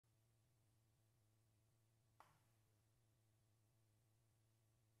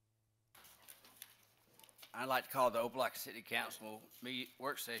I'd like to call the Opelika City Council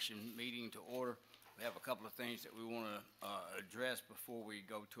work session meeting to order. We have a couple of things that we want to address before we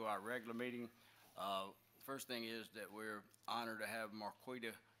go to our regular meeting. First thing is that we're honored to have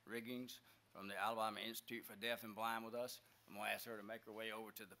Marquita Riggins from the Alabama Institute for Deaf and Blind with us. I'm going to ask her to make her way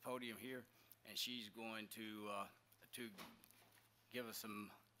over to the podium here, and she's going to give us some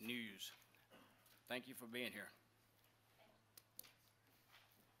news. Thank you for being here.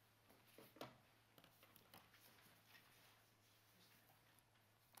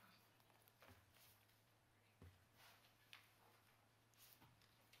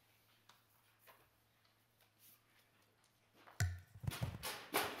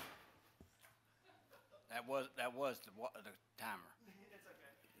 That was the timer.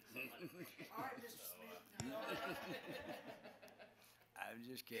 It's okay. All right, Mr. Smith. I'm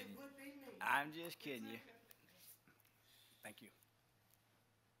just kidding. It would be me. I'm just kidding you. Thank you.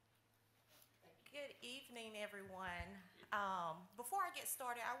 Good evening, everyone. Before I get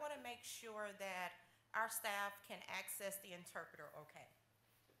started, I want to make sure that our staff can access the interpreter okay.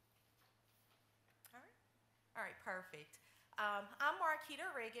 All right, perfect. I'm Marquita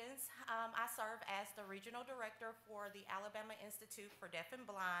Riggins. I serve as the Regional Director for the Alabama Institute for Deaf and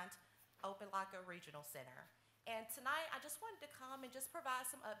Blind, Opelika Regional Center. And tonight, I just wanted to come and just provide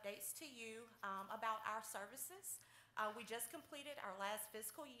some updates to you about our services. We just completed our last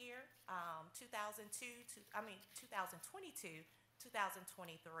fiscal year, 2022, 2023,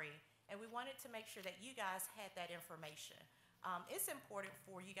 and we wanted to make sure that you guys had that information. It's important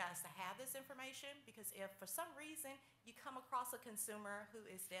for you guys to have this information because if for some reason you come across a consumer who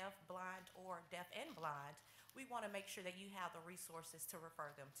is deaf, blind, or deaf and blind, we want to make sure that you have the resources to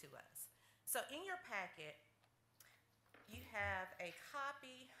refer them to us. So in your packet, you have a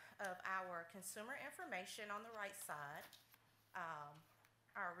copy of our consumer information on the right side,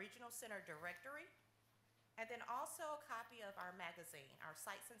 our Regional Center directory, and then also a copy of our magazine, our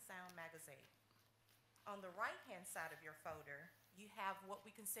Sights and Sound magazine. On the right-hand side of your folder, you have what we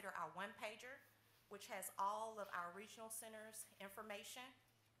consider our one-pager, which has all of our regional centers information,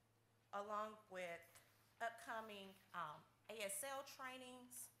 along with upcoming ASL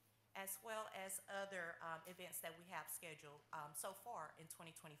trainings, as well as other events that we have scheduled so far in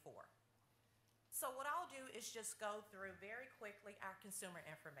 2024. So what I'll do is just go through very quickly our consumer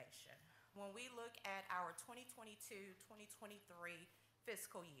information. When we look at our 2022-2023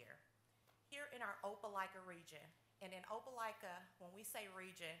 fiscal year, here in our Opelika region, and in Opelika, when we say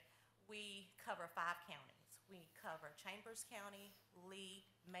region, we cover 5 counties. We cover Chambers County, Lee,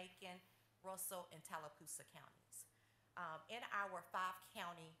 Macon, Russell, and Tallapoosa counties. In our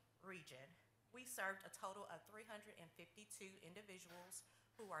 5-county region, we served a total of 352 individuals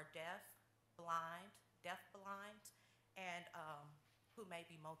who are deaf, blind, and who may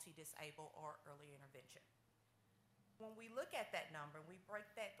be multi-disabled or early intervention. When we look at that number, we break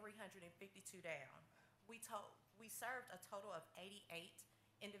that 352 down. We served a total of 88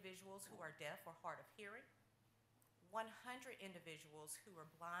 individuals who are deaf or hard of hearing, 100 individuals who are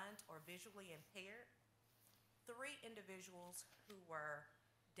blind or visually impaired, 3 individuals who were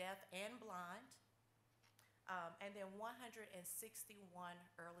deaf and blind, and then 161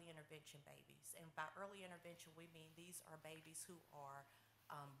 early intervention babies. And by early intervention, we mean these are babies who are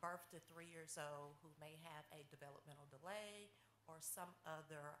birth to 3 years old, who may have a developmental delay or some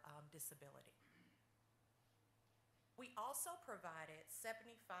other disability. We also provided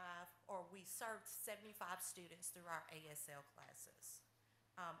we served 75 students through our ASL classes.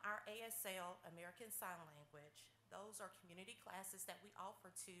 Our ASL, American Sign Language, those are community classes that we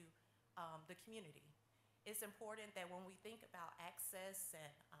offer to the community. It's important that when we think about access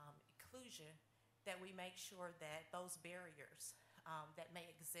and inclusion, that we make sure that those barriers that may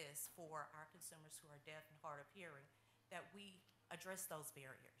exist for our consumers who are deaf and hard of hearing, that we address those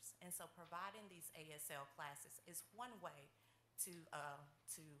barriers. And so providing these ASL classes is one way to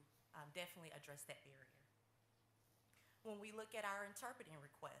definitely address that barrier. When we look at our interpreting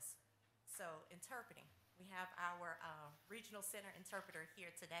requests, so interpreting, we have our regional center interpreter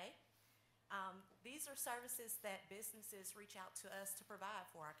here today. These are services that businesses reach out to us to provide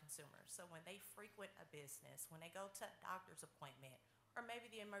for our consumers. So when they frequent a business, when they go to a doctor's appointment, or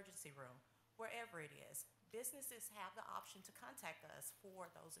maybe the emergency room, wherever it is, businesses have the option to contact us for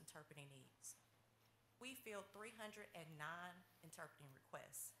those interpreting needs. We filled 309 interpreting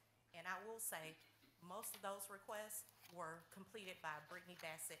requests, and I will say most of those requests were completed by Brittany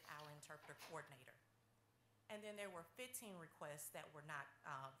Bassett, our interpreter coordinator. And then there were 15 requests that were not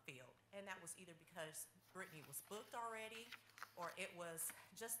filled, and that was either because Brittany was booked already, or it was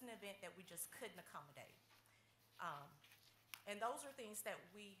just an event that we just couldn't accommodate. And those are things that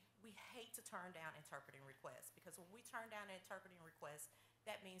we we hate to turn down interpreting requests, because when we turn down an interpreting request,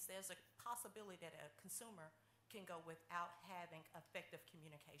 that means there's a possibility that a consumer can go without having effective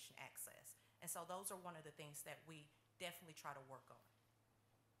communication access. And so those are one of the things that we definitely try to work on.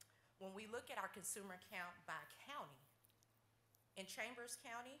 When we look at our consumer count by county, in Chambers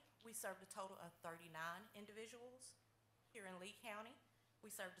County, we served a total of 39 individuals. Here in Lee County, we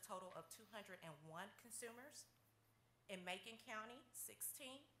served a total of 201 consumers. In Macon County,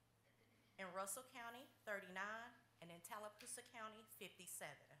 16. In Russell County, 39. And in Tallapoosa County, 57.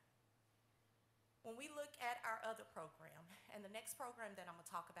 When we look at our other program, and the next program that I'm going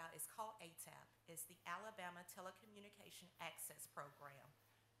to talk about is called ATAP, it's the Alabama Telecommunication Access Program.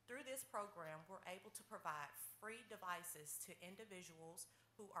 Through this program, we're able to provide free devices to individuals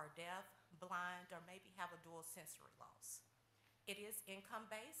who are deaf, blind, or maybe have a dual sensory loss. It is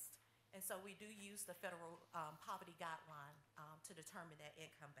income-based, and so we do use the federal poverty guideline to determine that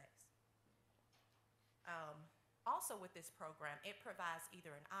income base. Also with this program, it provides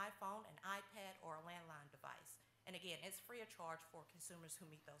either an iPhone, an iPad, or a landline device. And again, it's free of charge for consumers who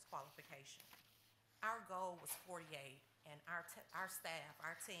meet those qualifications. Our goal was 48, and our staff,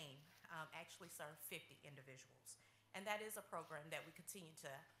 our team, actually served 50 individuals. And that is a program that we continue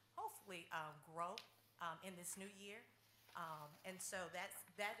to hopefully grow in this new year. And so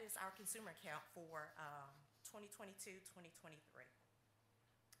that is our consumer count for 2022-2023.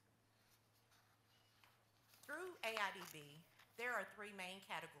 Through AIDB, there are three main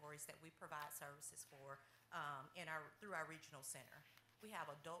categories that we provide services for through our regional center. We have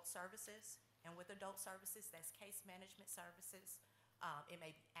adult services, and with adult services, that's case management services. It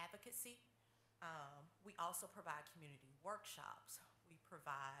may be advocacy. We also provide community workshops. We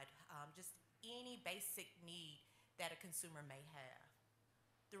provide just any basic need that a consumer may have.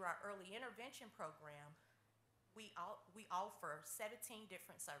 Through our early intervention program, we offer 17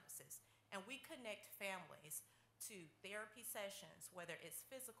 different services. And we connect families to therapy sessions, whether it's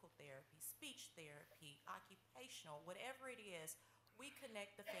physical therapy, speech therapy, occupational, whatever it is, we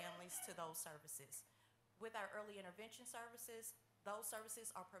connect the families to those services. With our early intervention services, those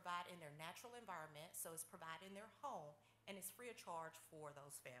services are provided in their natural environment, so it's provided in their home, and it's free of charge for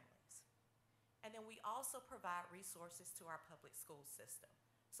those families. And then we also provide resources to our public school system.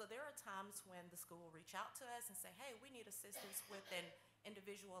 So there are times when the school will reach out to us and say, hey, we need assistance with an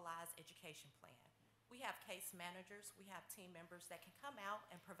individualized education plan. We have case managers, we have team members that can come out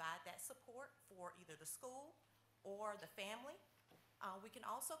and provide that support for either the school or the family. We can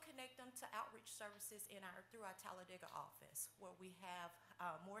also connect them to outreach services through our Talladega office, where we have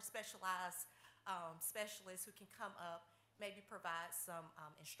more specialized specialists who can come up, maybe provide some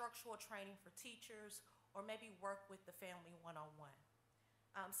instructional training for teachers, or maybe work with the family one-on-one.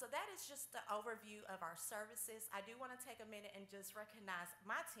 So that is just the overview of our services. I do want to take a minute and just recognize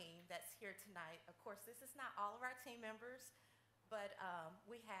my team that's here tonight. Of course, this is not all of our team members, but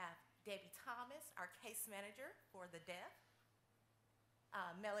we have Debbie Thomas, our case manager for the deaf,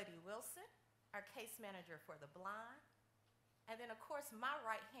 Melody Wilson, our case manager for the blind, and then, of course, my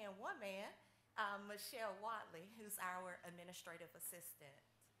right-hand woman, Michelle Watley, who's our administrative assistant.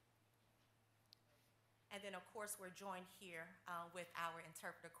 And then, of course, we're joined here with our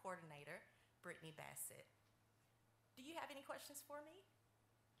interpreter coordinator, Brittany Bassett. Do you have any questions for me?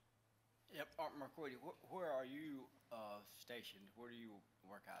 Yep, McCoy, where are you stationed? Where do you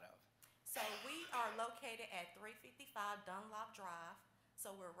work out of? So we are located at 355 Dunlop Drive.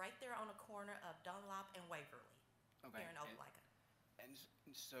 So we're right there on the corner of Dunlop and Waverly, here in Opelika. And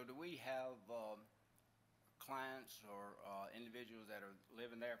so do we have clients or individuals that are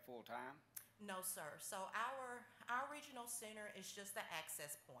living there full-time? No, sir. So our regional center is just the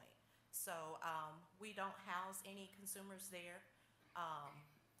access point. So we don't house any consumers there.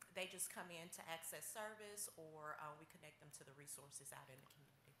 They just come in to access service, or we connect them to the resources out in the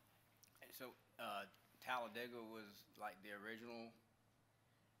community. And so Talladega was like the original?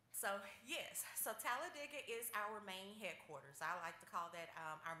 So yes, so Talladega is our main headquarters. I like to call that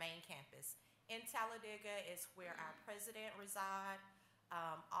our main campus. In Talladega is where our president resides.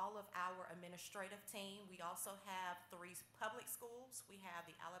 All of our administrative team. We also have 3 public schools. We have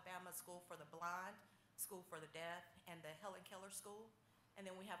the Alabama School for the Blind, School for the Deaf, and the Helen Keller School. And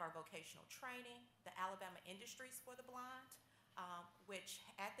then we have our vocational training, the Alabama Industries for the Blind, which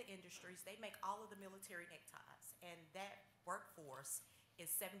at the Industries, they make all of the military neckties. And that workforce is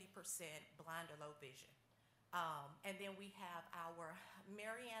 70% blind or low vision. And then we have our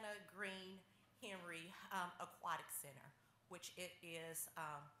Mariana Green Henry Aquatic Center, which it is,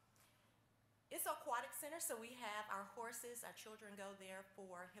 it's an aquatic center, so we have our horses, our children go there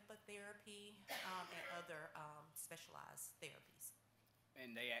for hippotherapy and other specialized therapies.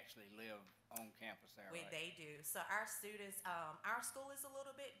 And they actually live on campus there, right? They do. So our students, our school is a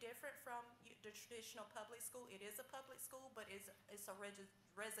little bit different from the traditional public school. It is a public school, but it's a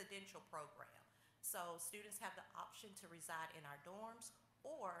residential program. So students have the option to reside in our dorms,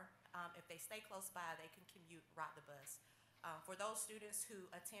 or if they stay close by, they can commute, ride the bus. For those students who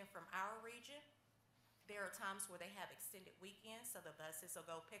attend from our region, there are times where they have extended weekends, so the buses will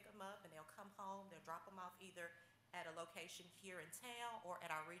go pick them up and they'll come home. They'll drop them off either at a location here in town or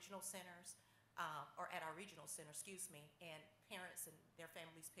at our regional centers, excuse me, and parents and their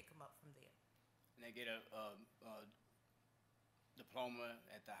families pick them up from there. And they get a diploma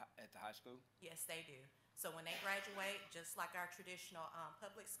at the high school? Yes, they do. So when they graduate, just like our traditional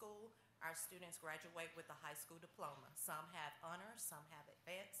public school, our students graduate with a high school diploma. Some have honors, some have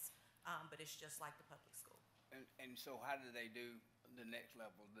advanced, but it's just like the public school. And so how do they do the next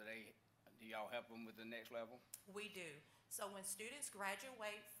level? Do y'all help them with the next level? We do. So when students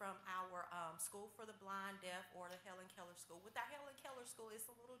graduate from our School for the Blind, Deaf, or the Helen Keller School, with our Helen Keller School, it's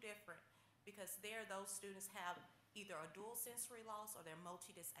a little different because there those students have either a dual sensory loss or they're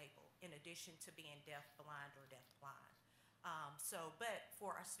multi-disabled in addition to being deaf blind or deaf blind. But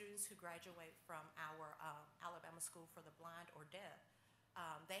for our students who graduate from our Alabama School for the Blind or Deaf,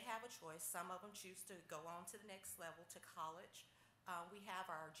 they have a choice. Some of them choose to go on to the next level, to college. We have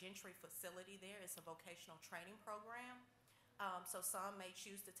our Gentry facility there. It's a vocational training program. So some may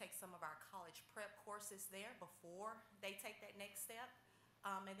choose to take some of our college prep courses there before they take that next step.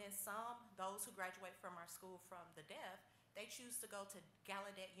 And then some, those who graduate from our school from the deaf, they choose to go to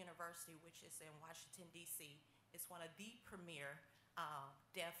Gallaudet University, which is in Washington, D.C. It's one of the premier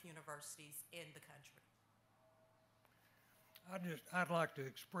deaf universities in the country. I'd like to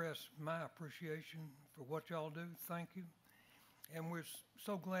express my appreciation for what y'all do. Thank you. And we're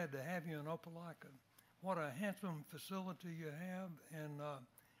so glad to have you in Opelika. What a handsome facility you have, and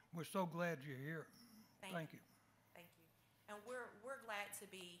we're so glad you're here. Thank you. Thank you. And we're glad to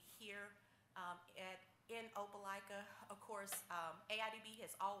be here in Opelika. Of course, AIDB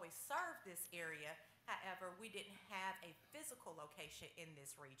has always served this area. However, we didn't have a physical location in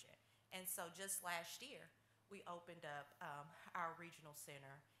this region. And so just last year, we opened up our regional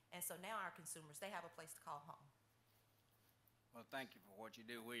center. And so now our consumers, they have a place to call home. Well, thank you for what you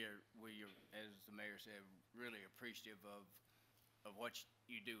do. We are, as the mayor said, really appreciative of what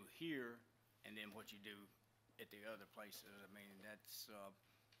you do here and then what you do at the other places. I mean, that's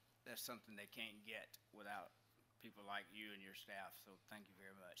something they can't get without people like you and your staff. So thank you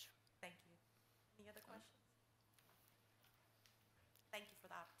very much. Thank you. Any other questions? Thank you for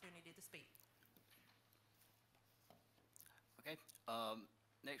the opportunity to speak. Okay.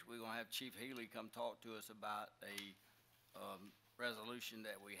 Next, we're going to have Chief Healy come talk to us about a resolution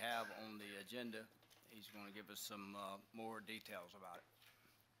that we have on the agenda. He's going to give us some more details about it.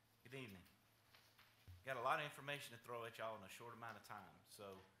 Good evening. Got a lot of information to throw at y'all in a short amount of time.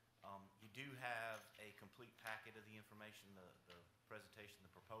 So you do have a complete packet of the information, the presentation,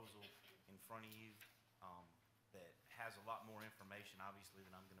 the proposal in front of you that has a lot more information, obviously,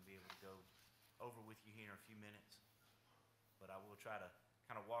 than I'm going to be able to go over with you here in a few minutes. But I will try to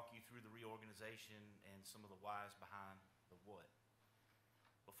kind of walk you through the reorganization and some of the whys behind the what.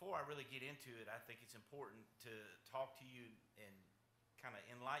 Before I really get into it, I think it's important to talk to you and kind of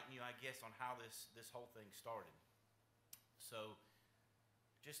enlighten you, I guess, on how this whole thing started. So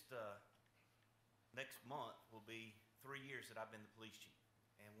just next month will be 3 years that I've been the police chief.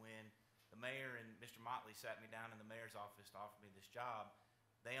 And when the mayor and Mr. Motley sat me down in the mayor's office to offer me this job,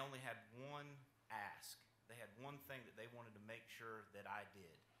 they only had one ask. They had one thing that they wanted to make sure that I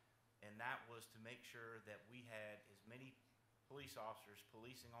did, and that was to make sure that we had as many police officers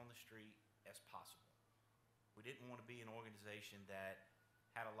policing on the street as possible. We didn't want to be an organization that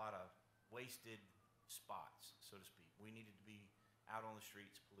had a lot of wasted spots, so to speak. We needed to be out on the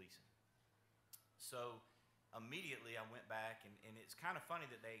streets policing. So immediately I went back, and it's kind of funny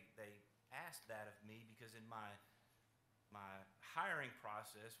that they asked that of me, because in my hiring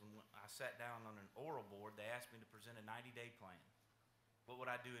process, when I sat down on an oral board, they asked me to present a 90-day plan. What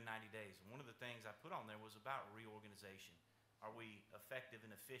would I do in 90 days? And one of the things I put on there was about reorganization. Are we effective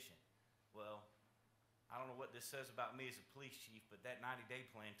and efficient? Well, I don't know what this says about me as a police chief, but that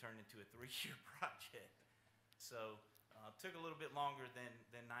 90-day plan turned into a 3-year project. So it took a little bit longer than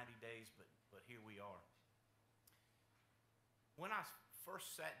 90 days, but here we are. When I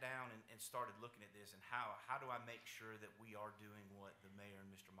first sat down and started looking at this and how do I make sure that we are doing what the mayor and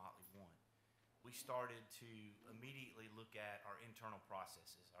Mr. Motley want, we started to immediately look at our internal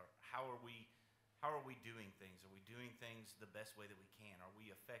processes. How are we doing things? Are we doing things the best way that we can? Are we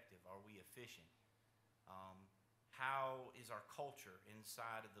effective? Are we efficient? how is our culture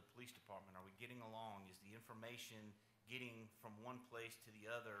inside of the police department? Are we getting along? Is the information getting from one place to the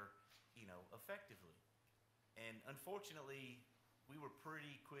other, effectively? And unfortunately, we were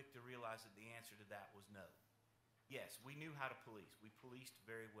pretty quick to realize that the answer to that was no. Yes, we knew how to police. We policed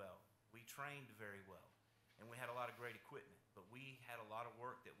very well. We trained very well. And we had a lot of great equipment. But we had a lot of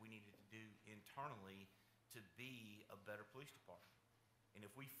work that we needed to do internally to be a better police department. And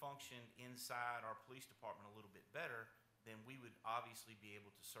if we functioned inside our police department a little bit better, then we would obviously be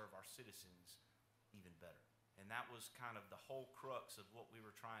able to serve our citizens even better. And that was kind of the whole crux of what we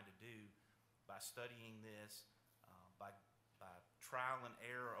were trying to do by studying this, by trial and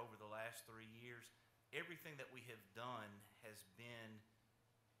error over the last 3 years. Everything that we have done has been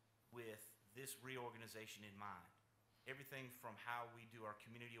with this reorganization in mind. Everything from how we do our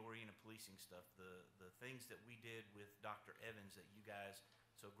community-oriented policing stuff, the things that we did with Dr. Evans that you guys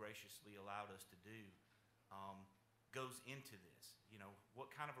so graciously allowed us to do, goes into this. What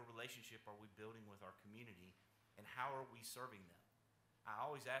kind of a relationship are we building with our community, and how are we serving them? I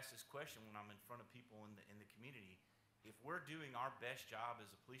always ask this question when I'm in front of people in the community. If we're doing our best job as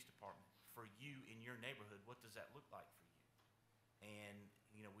a police department for you in your neighborhood, what does that look like for you? And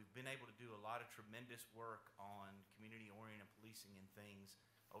we've been able to do a lot of tremendous work on community-oriented policing and things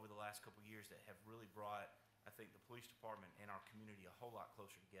over the last couple of years that have really brought, I think, the police department and our community a whole lot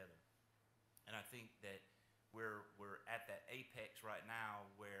closer together. And I think that we're at that apex right now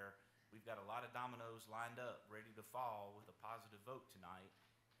where we've got a lot of dominoes lined up, ready to fall with a positive vote tonight,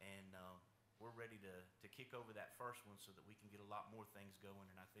 and we're ready to kick over that first one so that we can get a lot more things going,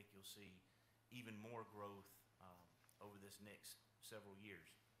 and I think you'll see even more growth over this next several years.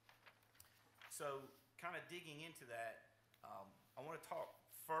 So kind of digging into that, I want to talk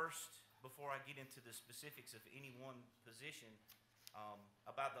first, before I get into the specifics of any one position,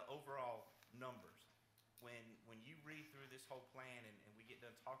 about the overall numbers. When you read through this whole plan and we get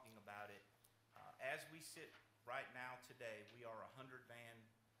done talking about it, as we sit right now today, we are a 100-man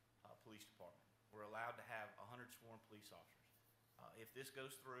police department. We're allowed to have 100 sworn police officers. If this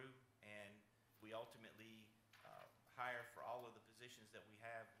goes through and we ultimately hire for all of the positions that we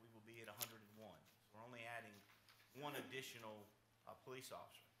have, we will be at 101. So we're only adding one additional police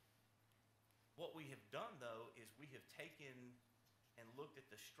officer. What we have done, though, is we have taken and looked at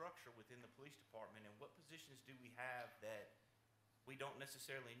the structure within the police department and what positions do we have that we don't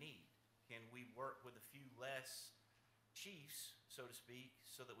necessarily need. Can we work with a few less chiefs, so to speak,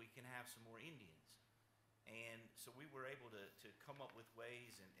 so that we can have some more Indians? And so we were able to come up with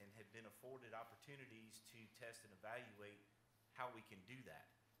ways and have been afforded opportunities to test and evaluate how we can do that.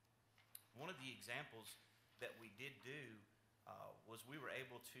 One of the examples that we did do was we were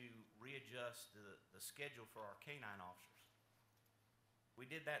able to readjust the schedule for our K-9 officers. We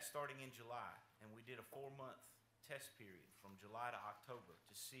did that starting in July, and we did a 4-month test period from July to October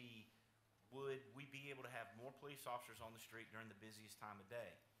to see would we be able to have more police officers on the street during the busiest time of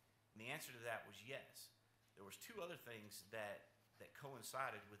day. And the answer to that was yes. There was 2 other things that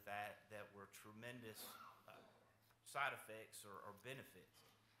coincided with that were tremendous side effects or benefits.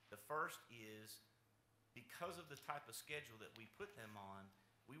 The first is, because of the type of schedule that we put them on,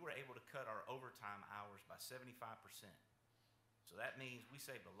 we were able to cut our overtime hours by 75%. So that means we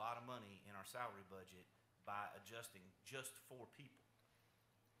saved a lot of money in our salary budget by adjusting just 4 people.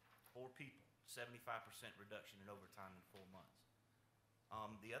 4 people, 75% reduction in overtime in 4 months.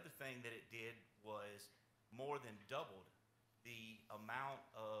 The other thing that it did was more than doubled the amount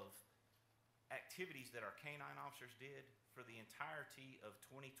of activities that our K-9 officers did for the entirety of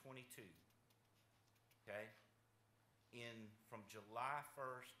 2022. Okay? From July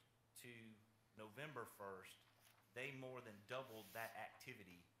 1st to November 1st, they more than doubled that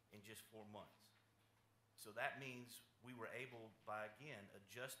activity in just 4 months. So that means we were able, by again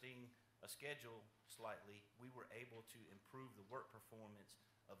adjusting a schedule slightly, we were able to improve the work performance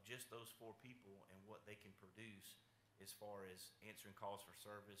of just those 4 people and what they can produce as far as answering calls for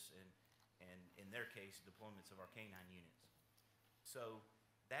service and in their case, deployments of our K-9 units. So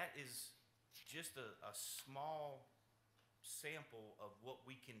that is just a small sample of what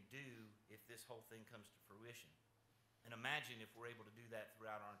we can do if this whole thing comes to fruition. And imagine if we're able to do that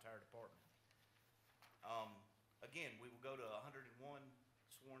throughout our entire department. Again, we will go to 101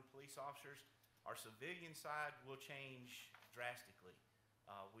 sworn police officers. Our civilian side will change drastically.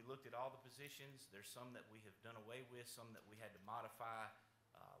 We looked at all the positions. There's some that we have done away with, some that we had to modify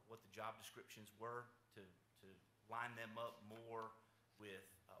what the job descriptions were to line them up more with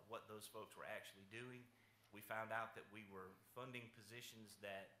what those folks were actually doing. We found out that we were funding positions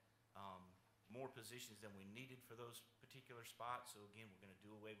that more positions than we needed for those particular spots. So again, we're going to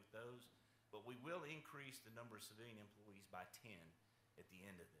do away with those. But we will increase the number of civilian employees by 10 at the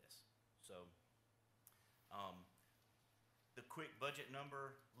end of this. So, the quick budget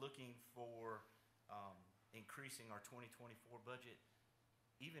number, looking for increasing our 2024 budget,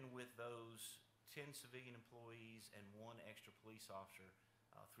 even with those 10 civilian employees and 1 extra police officer,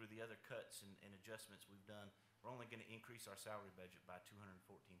 through the other cuts and adjustments we've done, we're only going to increase our salary budget by $214,000.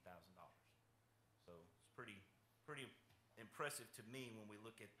 So it's pretty impressive to me when we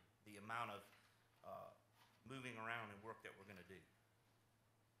look at the amount of moving around and work that we're going to do.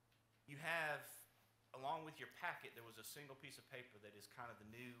 You have, along with your packet, there was a single piece of paper that is kind of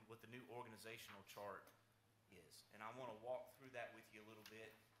what the new organizational chart is. And I want to walk through that with you a little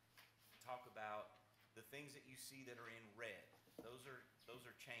bit, talk about the things that you see that are in red. Those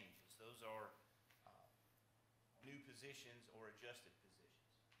are changes. Those are new positions or adjusted positions.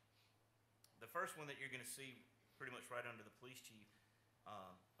 The first one that you're going to see pretty much right under the police chief,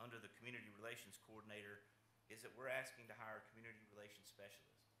 under the community relations coordinator, is that we're asking to hire a community relations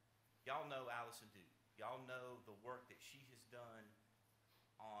specialist. Y'all know Allison Duke. Y'all know the work that she has done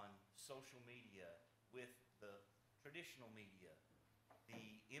on social media with the traditional media,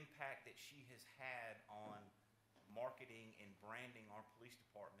 the impact that she has had on marketing and branding our police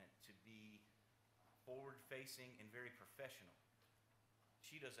department to be forward-facing and very professional.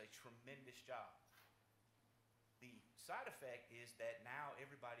 She does a tremendous job. The side effect is that now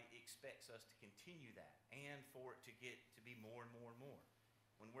everybody expects us to continue that and for it to get to be more and more and more.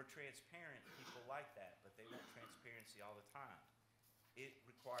 When we're transparent, people like that, but they want transparency all the time. It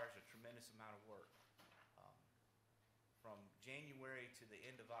requires a tremendous amount of work. From January to the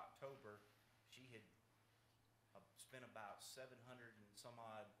end of October, she had spent about 700 and some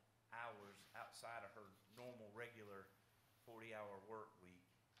odd hours outside of her normal, regular 40-hour work week,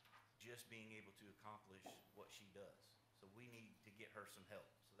 just being able to accomplish what she does. So we need to get her some help.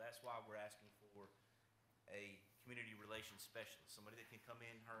 So that's why we're asking for a community relations specialist, somebody that can come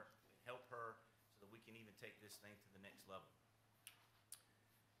in, help her, so that we can even take this thing to the next level.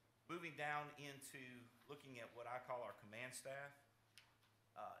 Moving down into looking at what I call our command staff.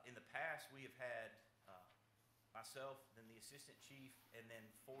 In the past, we have had myself, then the assistant chief, and then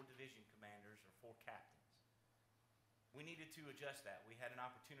 4 division commanders or 4 captains. We needed to adjust that. We had an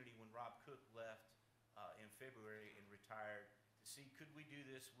opportunity when Rob Cook left in February and retired to see, could we do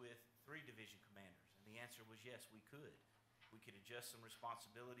this with 3 division commanders? And the answer was yes, we could. We could adjust some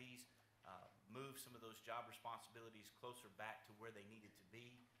responsibilities, move some of those job responsibilities closer back to where they needed to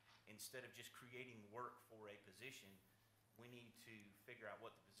be. Instead of just creating work for a position, we need to figure out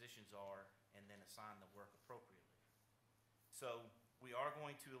what the positions are and then assign the work appropriately. So we are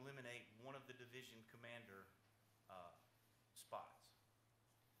going to eliminate one of the division commander spots.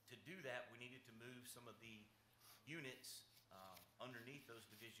 To do that, we needed to move some of the units underneath those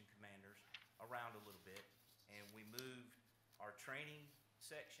division commanders around a little bit, and we moved our training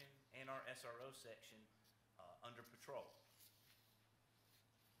section and our SRO section under patrol.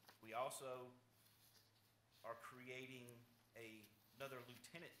 We also are creating another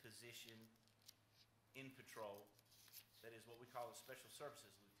lieutenant position in patrol that is what we call a special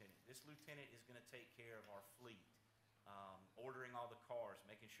services lieutenant. This lieutenant is going to take care of our fleet, ordering all the cars,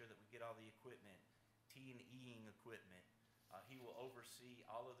 making sure that we get all the equipment, T&Eing equipment. He will oversee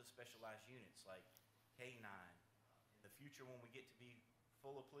all of the specialized units like K9. In the future, when we get to be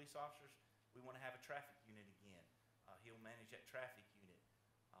full of police officers, we want to have a traffic unit again. He'll manage that traffic unit.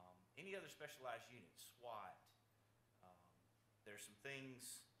 Any other specialized units, SWAT. There's some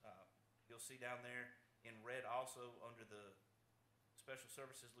things you'll see down there in red also under the Special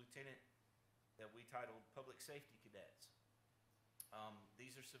Services Lieutenant that we titled Public Safety Cadets.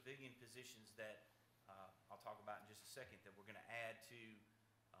 These are civilian positions that I'll talk about in just a second that we're going to add to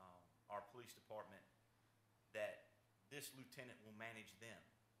our police department, that this lieutenant will manage them.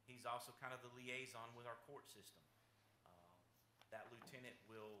 He's also kind of the liaison with our court system. That lieutenant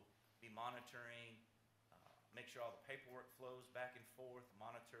will be monitoring, make sure all the paperwork flows back and forth,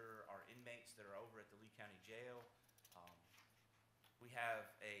 monitor our inmates that are over at the Lee County Jail. We have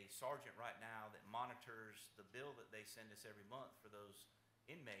a sergeant right now that monitors the bill that they send us every month for those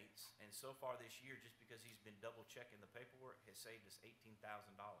inmates, and so far this year, just because he's been double checking the paperwork, has saved us $18,000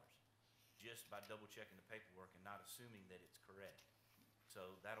 just by double checking the paperwork and not assuming that it's correct.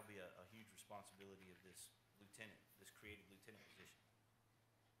 So that'll be a huge responsibility of this lieutenant, this created lieutenant position.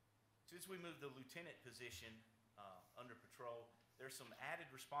 Since we moved the lieutenant position under patrol, there's some added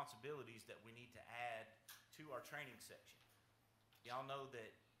responsibilities that we need to add to our training section. Y'all know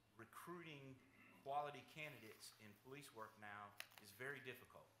that recruiting quality candidates in police work now is very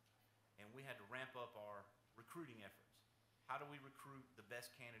difficult, and we had to ramp up our recruiting efforts. How do we recruit the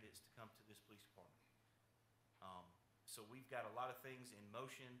best candidates to come to this So we've got a lot of things in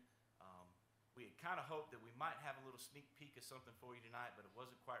motion. We had kind of hoped that we might have a little sneak peek of something for you tonight, but it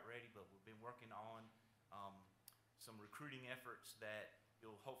wasn't quite ready. But we've been working on some recruiting efforts that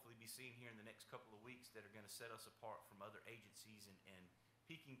you'll hopefully be seeing here in the next couple of weeks that are going to set us apart from other agencies and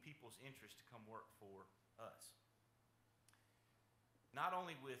piquing people's interest to come work for us. Not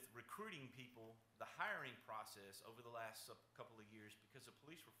only with recruiting people, the hiring process over the last couple of years, because of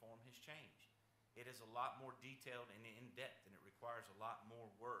police reform, has changed. It is a lot more detailed and in-depth, and it requires a lot more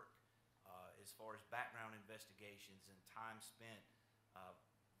work as far as background investigations and time spent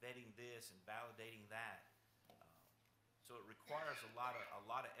vetting this and validating that. So it requires a lot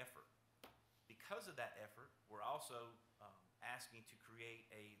of effort. Because of that effort, we're also asking to create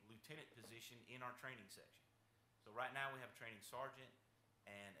a lieutenant position in our training section. So right now we have a training sergeant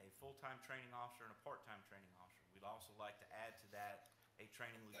and a full-time training officer and a part-time training officer. We'd also like to add to that a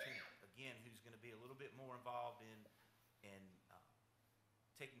training lieutenant, again, who's going to be a little bit more involved in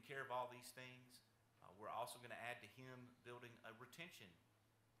taking care of all these things. We're also going to add to him building a retention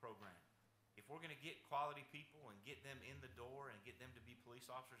program. If we're going to get quality people and get them in the door and get them to be police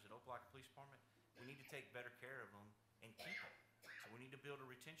officers at Opelika Police Department, we need to take better care of them and keep them. So we need to build a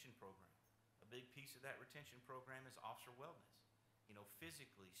retention program. A big piece of that retention program is officer wellness. You know,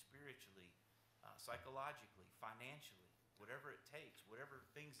 physically, spiritually, psychologically, financially, whatever it takes, whatever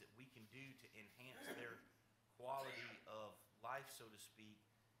things that we can do to enhance their quality of life, so to speak,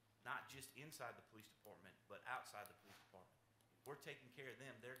 not just inside the police department, but outside the police department. If we're taking care of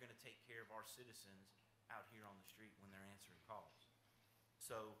them, they're going to take care of our citizens out here on the street when they're answering calls.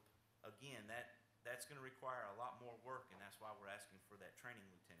 So, again, that's going to require a lot more work, and that's why we're asking for that training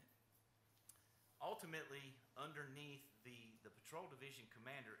lieutenant. Ultimately, underneath the patrol division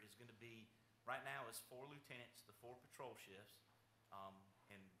commander is going to be, right now is 4 lieutenants, the 4 patrol shifts,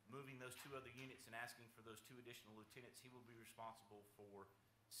 and moving those 2 other units and asking for those 2 additional lieutenants, he will be responsible for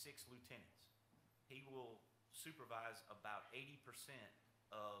 6 lieutenants. He will supervise about 80%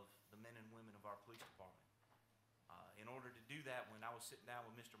 of the men and women of our police department. In order to do that, when I was sitting down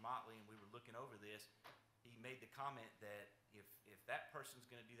with Mr. Motley and we were looking over this, he made the comment that if that person's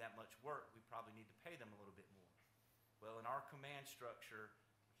going to do that much work, we probably need to pay them a little bit more. Well, in our command structure,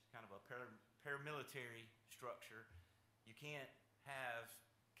 which is kind of a paramilitary structure, you can't have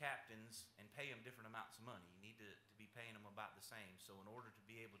captains and pay them different amounts of money. You need to be paying them about the same. So in order to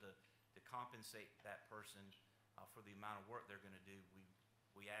be able to compensate that person for the amount of work they're going to do,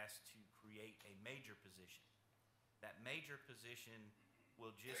 we asked to create a major position. That major position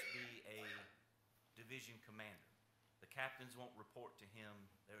will just be a division commander. The captains won't report to him.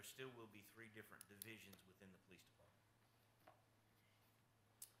 There still will be 3 different divisions within the police department.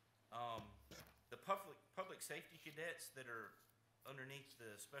 The public safety cadets that are underneath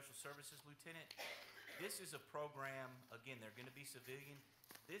the special services lieutenant, this is a program, again, they're going to be civilian.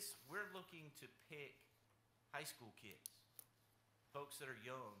 We're looking to pick high school kids, folks that are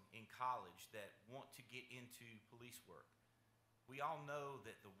young in college that want to get into police work. We all know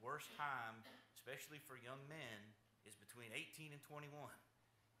that the worst time, especially for young men, is between 18 and 21.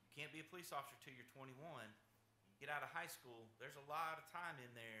 You can't be a police officer till you're 21. You get out of high school, there's a lot of time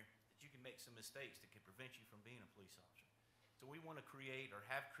in there that you can make some mistakes that can prevent you from being a police officer. So we want to create or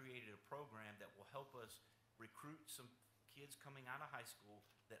have created a program that will help us recruit some kids coming out of high school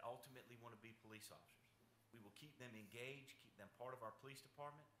that ultimately want to be police officers. We will keep them engaged, keep them part of our police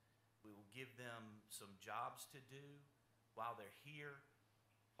department. We will give them some jobs to do while they're here.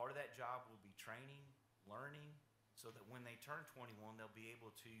 Part of that job will be training, learning, so that when they turn 21, they'll be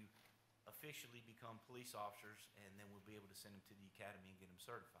able to officially become police officers, and then we'll be able to send them to the academy and get them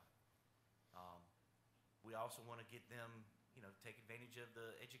certified. We also want to get them, take advantage of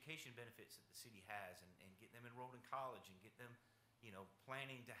the education benefits that the city has and get them enrolled in college and get them,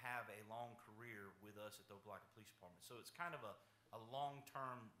 planning to have a long career with us at the Opelika Police Department. So it's kind of a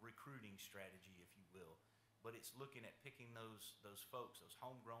long-term recruiting strategy, if you will, but it's looking at picking those folks, those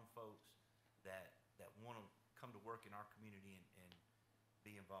homegrown folks that want to come to work in our community and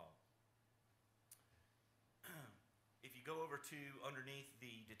be involved. If you go over to underneath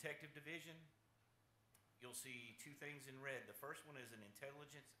the detective division, you'll see 2 things in red. The first one is an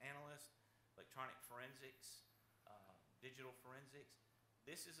intelligence analyst, electronic forensics, digital forensics.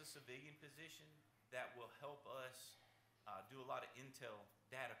 This is a civilian position that will help us do a lot of intel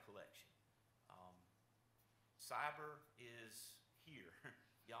data collection. Cyber is here.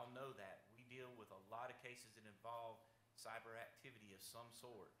 Y'all know that. We deal with a lot of cases that involve cyber activity of some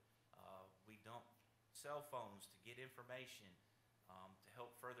sort. We dump cell phones to get information to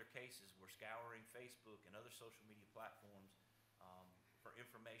help further cases. We're scouring Facebook and other social media platforms for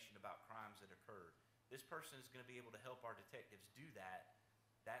information about crimes that occurred. this person is going to be able to help our detectives do that.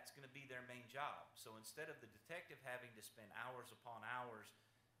 That's going to be their main job. So instead of the detective having to spend hours upon hours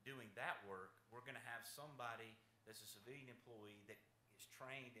doing that work, we're going to have somebody that's a civilian employee that is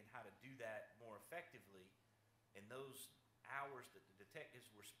trained in how to do that more effectively. And those hours that the detectives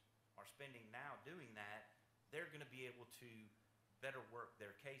are spending now doing that, they're going to be able to better work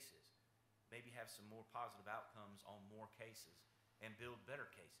their cases, maybe have some more positive outcomes on more cases, and build better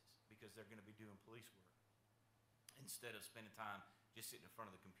cases because they're going to be doing police work instead of spending time just sitting in front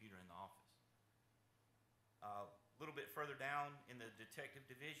of the computer in the office. A little bit further down in the detective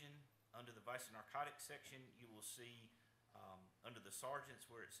division, under the vice and narcotics section, you will see under the sergeants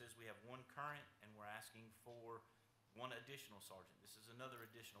where it says we have one current and we're asking for one additional sergeant. This is another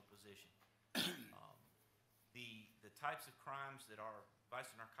additional position. The types of crimes that our vice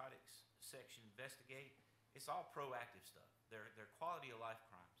and narcotics section investigate, it's all proactive stuff. They're quality of life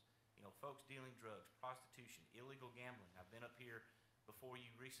crimes. You know, folks dealing drugs, prostitution, illegal gambling. I've been up here before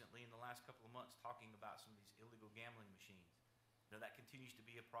you recently in the last couple of months talking about some of these illegal gambling machines. You know, that continues to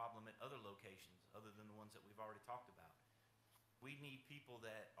be a problem at other locations other than the ones that we've already talked about. We need people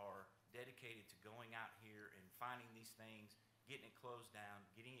that are dedicated to going out here and finding these things, getting it closed down,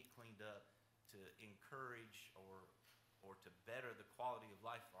 getting it cleaned up to encourage or to better the quality of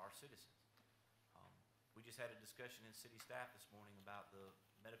life for our citizens. We just had a discussion in city staff this morning about the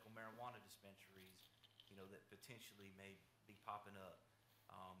medical marijuana dispensaries, you know, that potentially may be popping up.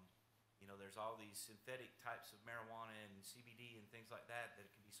 You know, there's all these synthetic types of marijuana and CBD and things like that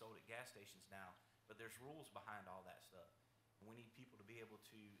that can be sold at gas stations now, but there's rules behind all that stuff. And we need people to be able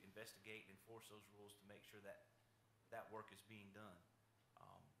to investigate and enforce those rules to make sure that that work is being done.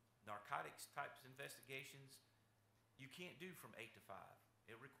 Narcotics types investigations, you can't do from 8 to 5.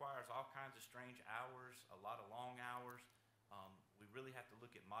 It requires all kinds of strange hours, a lot of long hours. We really have to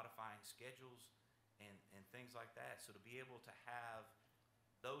look at modifying schedules and things like that. So to be able to have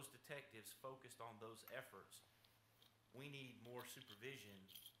those detectives focused on those efforts, we need more supervision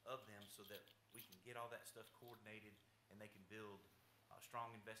of them so that we can get all that stuff coordinated and they can build strong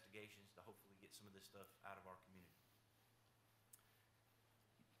investigations to hopefully get some of this stuff out of our community.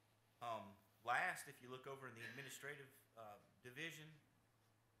 Last, if you look over in the administrative division,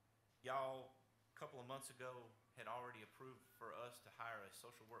 y'all a couple of months ago had already approved for us to hire a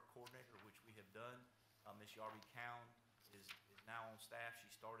social work coordinator, which we have done. Ms. Yarby Cowan is now on staff. She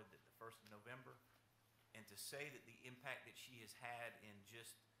started at the 1st of November. And to say that the impact that she has had in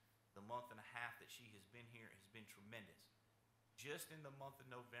just the month and a half that she has been here has been tremendous. Just in the month of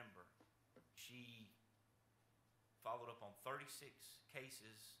November, she followed up on 36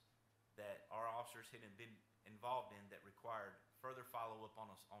 cases that our officers had been involved in that required further follow-up on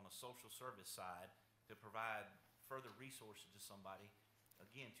a social service side to provide further resources to somebody,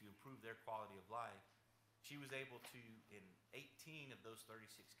 again, to improve their quality of life. She was able to, in 18 of those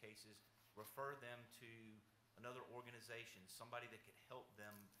 36 cases, refer them to another organization, somebody that could help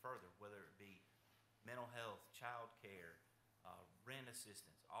them further, whether it be mental health, child care, rent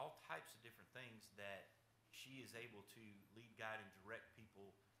assistance, all types of different things that she is able to lead, guide, and direct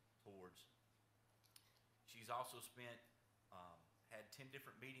people towards. She's also had 10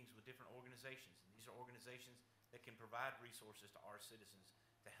 different meetings with different organizations. And these are organizations that can provide resources to our citizens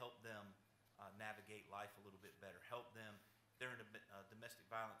to help them navigate life a little bit better, help them if they're in a domestic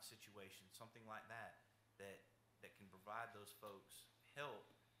violence situation, something like that, that can provide those folks help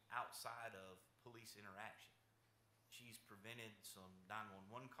outside of police interaction. She's prevented some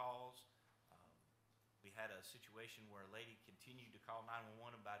 911 calls. We had a situation where a lady continued to call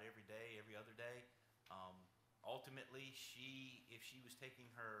 911 about every day, every other day. Ultimately, if she was taking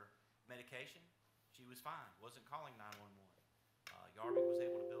her medication, she was fine, wasn't calling 911. Yarby was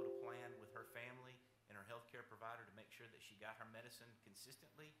able to build a plan with her family and her healthcare provider to make sure that she got her medicine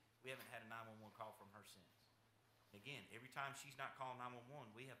consistently. We haven't had a 911 call from her since. Again, every time she's not calling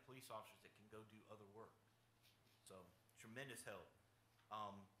 911, we have police officers that can go do other work. So, tremendous help.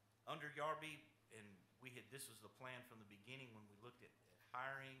 Under Yarby, and this was the plan from the beginning when we looked at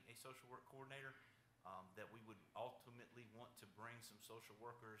hiring a social work coordinator, that we would ultimately want to bring some social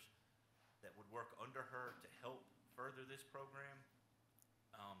workers that would work under her to help further this program.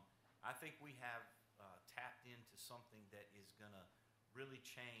 I think we have tapped into something that is going to really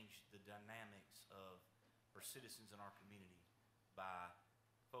change the dynamics for citizens in our community by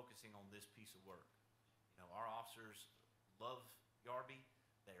focusing on this piece of work. You know, our officers love Yarby.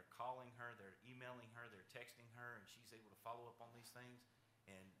 They're calling her, they're emailing her, they're texting her, and she's able to follow up on these things.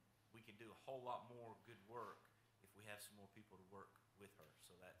 And we can do a whole lot more good work if we have some more people to work with her.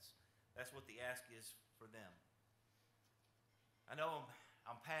 So that's what the ask is for them. I know I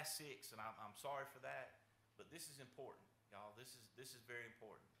I'm past 6, and I'm sorry for that, but this is important, y'all. This is very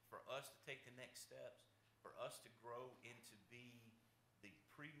important for us to take the next steps, for us to grow into be the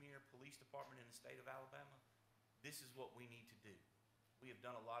premier police department in the state of Alabama. This is what we need to do. We have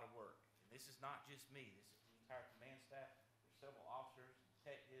done a lot of work, and this is not just me. This is the entire command staff. There's several officers, and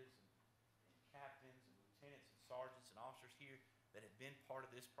detectives, and captains, and lieutenants, and sergeants, and officers here that have been part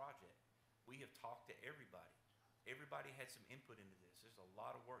of this project. We have talked to everybody. Everybody had some input into this. There's a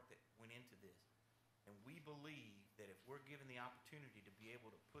lot of work that went into this. And we believe that if we're given the opportunity to be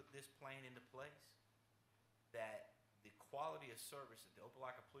able to put this plan into place, that the quality of service that the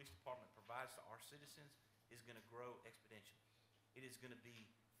Opelika Police Department provides to our citizens is going to grow exponentially. It is going to be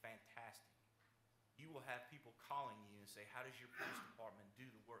fantastic. You will have people calling you and say, how does your police department do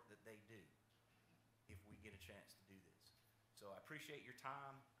the work that they do if we get a chance to do this? So I appreciate your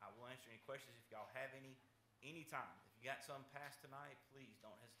time. I will answer any questions if y'all have any, anytime. If you got some past tonight, please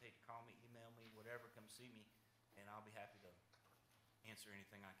don't hesitate to call me, email me, whatever, come see me, and I'll be happy to answer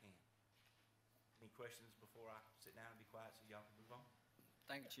anything I can. Any questions before I sit down and be quiet so y'all can move on?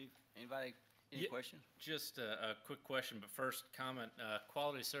 Thank you, Chief. Anybody, any questions? Just a quick question, but first comment,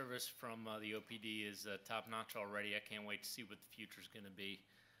 quality service from the OPD is top-notch already. I can't wait to see what the future's gonna be.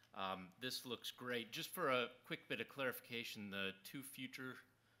 This looks great. Just for a quick bit of clarification, the 2 future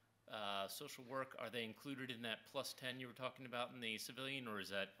social work, are they included in that +10 you were talking about in the civilian, or is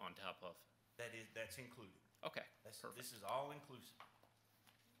that on top of? That's included. Okay, This perfect. is all inclusive.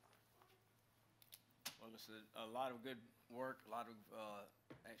 Well, it's a lot of good work, a lot of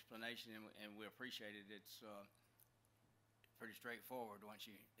explanation, and we appreciate it. It's pretty straightforward once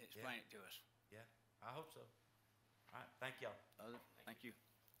you explain it to us. Yeah, I hope so. All right, thank y'all. Thank you.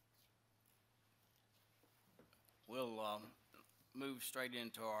 We'll move straight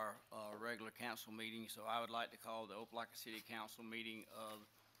into our regular council meeting. So I would like to call the Opelika City Council meeting of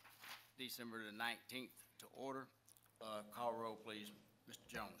December the 19th to order. Call roll, please. Mr.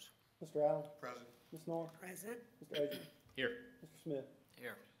 Jones. Mr. Allen. Present. Ms. Norr. Present. Mr. Agee. Here. Mr. Smith.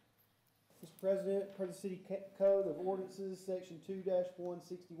 Here. Mr. President, per the City Code of Ordinances, Section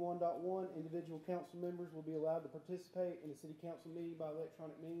 2-161.1, individual council members will be allowed to participate in a city council meeting by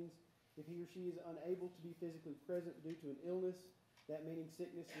electronic means if he or she is unable to be physically present due to an illness, that meaning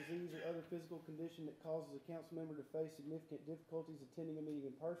sickness, disease, or other physical condition that causes a council member to face significant difficulties attending a meeting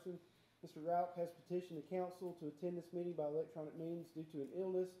in person. Mr. Rauch has petitioned the council to attend this meeting by electronic means due to an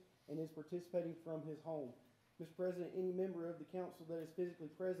illness and is participating from his home. Mr. President, any member of the council that is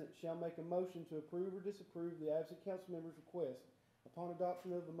physically present shall make a motion to approve or disapprove the absent council member's request. Upon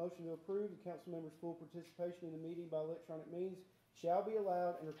adoption of the motion to approve, the council member's full participation in the meeting by electronic means shall be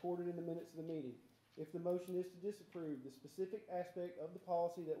allowed and recorded in the minutes of the meeting. If the motion is to disapprove, the specific aspect of the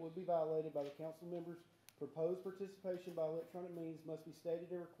policy that would be violated by the council member's proposed participation by electronic means must be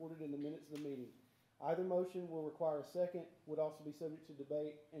stated and recorded in the minutes of the meeting. Either motion will require a second, would also be subject to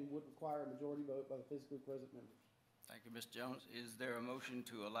debate, and would require a majority vote by the physically present members. Thank you, Mr. Jones. Is there a motion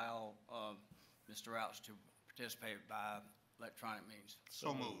to allow Mr. Rauch to participate by electronic means?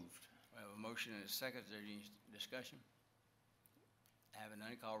 So moved. We have a motion and a second. Is there any discussion? Having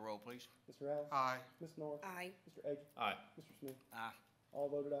none, call roll, please. Mr. Allen. Aye. Ms. Norr. Aye. Mr. Agee. Aye. Mr. Smith. Aye. All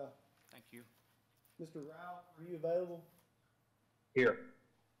voted aye. Thank you. Mr. Rauch, are you available? Here.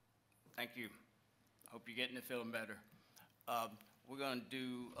 Thank you. Hope you're getting to feeling better. We're going to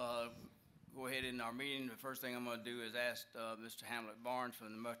do, go ahead in our meeting. The first thing I'm going to do is ask Mr. Hamlet Barnes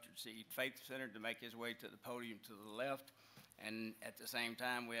from the Mustard Seed Faith Center to make his way to the podium to the left. And at the same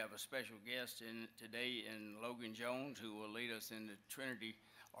time, we have a special guest today in Logan Jones, who will lead us into Trinity,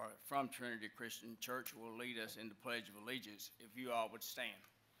 or from Trinity Christian Church, will lead us in the Pledge of Allegiance. If you all would stand.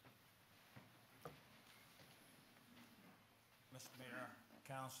 Mr. Mayor,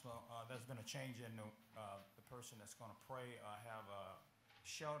 Council, there's been a change in the person that's going to pray. I have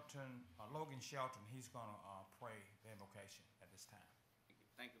Logan Shelton. He's going to pray the invocation at this time.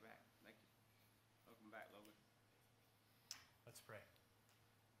 Thank you back. Thank you. Welcome back, Logan. Let's pray.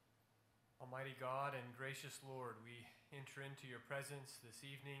 Almighty God and gracious Lord, we enter into your presence this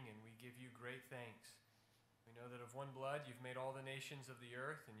evening and we give you great thanks. We know that of one blood you've made all the nations of the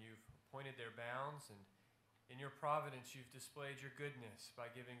earth and you've appointed their bounds, and in your providence you've displayed your goodness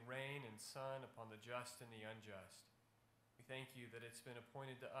by giving rain and sun upon the just and the unjust. We thank you that it's been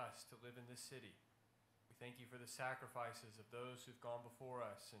appointed to us to live in this city. We thank you for the sacrifices of those who've gone before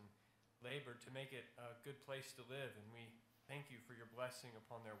us and labored to make it a good place to live, and we thank you for your blessing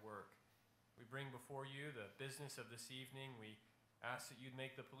upon their work. We bring before you the business of this evening. We ask that you'd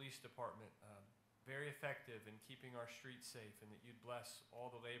make the police department very effective in keeping our streets safe, and that you'd bless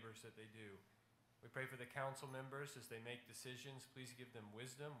all the labors that they do. We pray for the council members as they make decisions. Please give them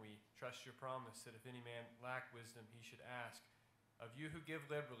wisdom. We trust your promise that if any man lack wisdom, he should ask. Of you who give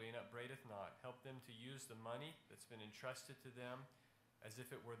liberally and upbraideth not, help them to use the money that's been entrusted to them as if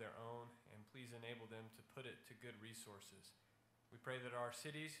it were their own, and please enable them to put it to good resources. We pray that our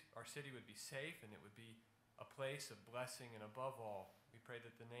city would be safe and it would be a place of blessing, and above all, we pray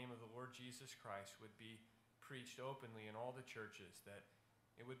that the name of the Lord Jesus Christ would be preached openly in all the churches, that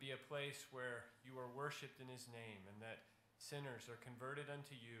it would be a place where you are worshiped in his name, and that sinners are converted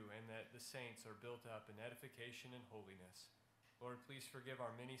unto you, and that the saints are built up in edification and holiness. Lord, please forgive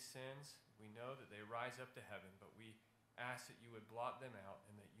our many sins. We know that they rise up to heaven, but we ask that you would blot them out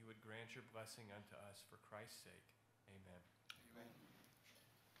and that you would grant your blessing unto us for Christ's sake. Amen. Amen.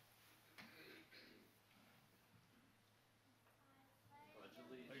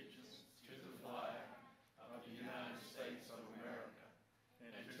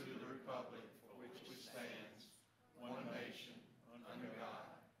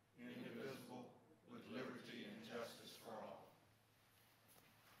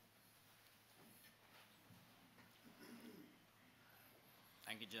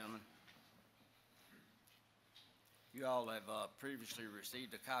 Thank you, gentlemen. You all have previously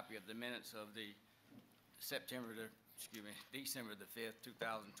received a copy of the minutes of the December the 5th,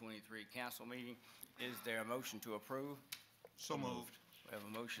 2023 council meeting. Is there a motion to approve? So moved. We have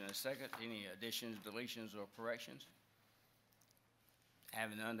a motion and a second. Any additions, deletions, or corrections?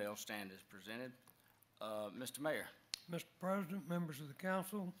 Having none, they'll stand as presented. Mr. Mayor. Mr. President, members of the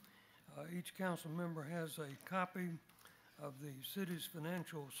council, each council member has a copy of the city's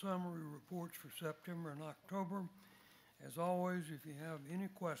financial summary reports for September and October. As always, if you have any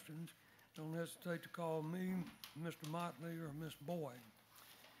questions, don't hesitate to call me, Mr. Motley, or Ms. Boyd.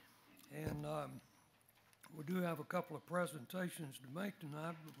 And we do have a couple of presentations to make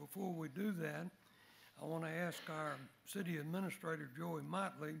tonight, but before we do that, I want to ask our city administrator, Joey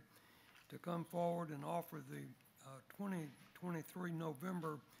Motley, to come forward and offer the 2023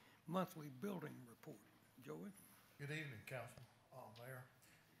 November monthly building report. Joey? Good evening, Council, Mayor.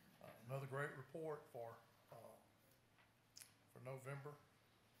 Another great report for November.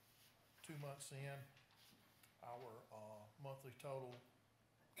 2 months in, our monthly total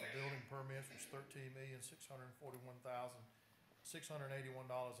for building permits was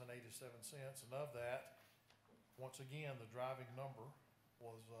 $13,641,681.87, and of that, once again, the driving number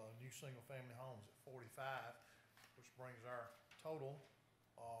was new single-family homes at 45, which brings our total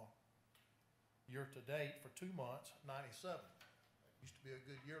year-to-date for 2 months, 97. Used to be a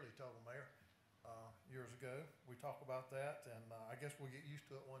good yearly total, Mayor, years ago. We talk about that, and I guess we'll get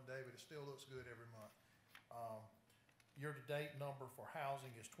used to it one day, but it still looks good every month. Year-to-date number for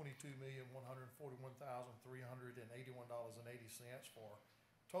housing is $22,141,381.80 for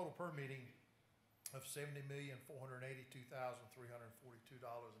total permitting of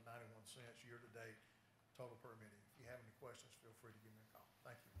 $70,482,342.91 year-to-date total permitting. If you have any questions, feel free to give me a call.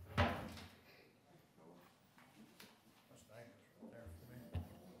 Thank you. That's dangerous right there for me.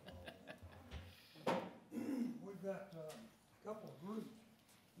 We've got a couple of groups.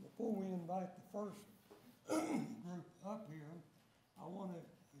 Before we invite the first group up here, I want to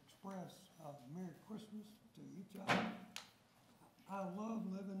express Merry Christmas to each of you. I love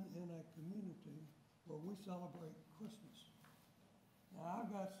living in a community where we celebrate Christmas. Now, I've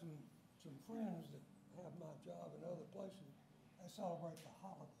got some friends that have my job in other places. They celebrate the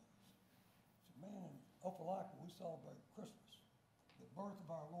holidays. So, man, in Opelika, we celebrate Christmas, the birth of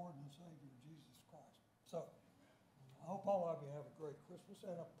our Lord and Savior, Jesus Christ. So, I hope all of you have a great Christmas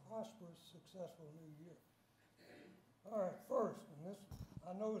and a prosperous, successful new year. All right, first, and this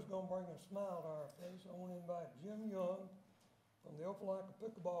I know is going to bring a smile to our face, I want to invite Jim Young from the Opelika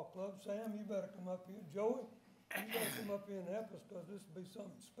Pickleball Club. Sam, you better come up here. Joey, you better come up here and help us because this will be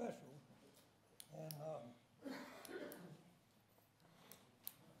something special. And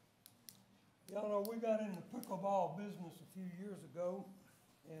y'all know we got in the pickleball business a few years ago,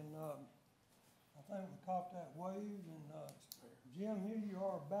 and I think we caught that wave. And Jim, here you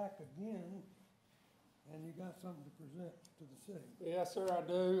are back again, and you got something to present to the city. Yes, sir, I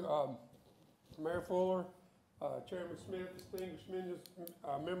do. Mayor Fuller, Chairman Smith, distinguished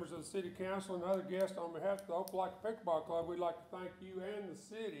members of the City Council, and other guests, on behalf of the Opelika Pickleball Club, we'd like to thank you and the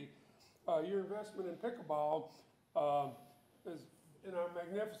city. Your investment in pickleball is in our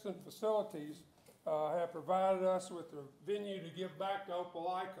magnificent facilities have provided us with a venue to give back to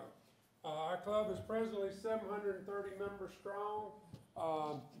Opelika. Our club is presently 730 members strong.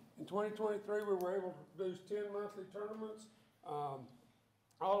 In 2023, we were able to produce 10 monthly tournaments. All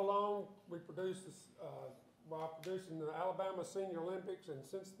along, we produced while producing the Alabama Senior Olympics, and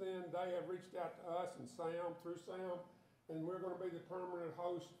since then, they have reached out to us and Sam, through Sam, and we're gonna be the permanent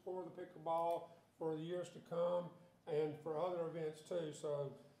host for the pickleball for the years to come and for other events too,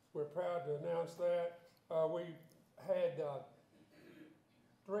 so we're proud to announce that. We had,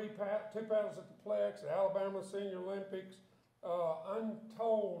 two paddles at the Plex, the Alabama Senior Olympics,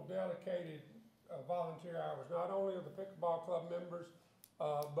 untold dedicated volunteer hours, not only of the pickleball club members,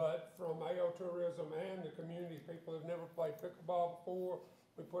 but from AO Tourism and the community, people who've never played pickleball before.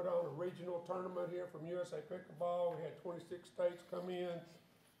 We put on a regional tournament here from USA Pickleball. We had 26 states come in.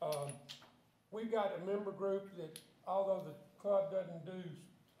 We got a member group that, although the club doesn't do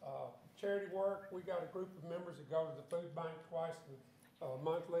charity work, we got a group of members that go to the food bank twice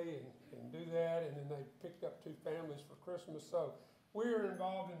monthly and do that, and then they picked up 2 families for Christmas. So we're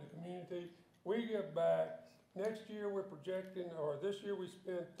involved in the community. We give back. Next year we're projecting, or this year we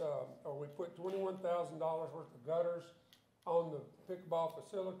spent, or we put $21,000 worth of gutters on the pickleball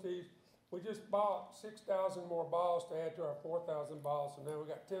facilities. We just bought 6,000 more balls to add to our 4,000 balls, so now we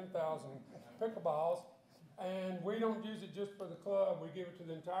got 10,000 pickleballs. And we don't use it just for the club, we give it to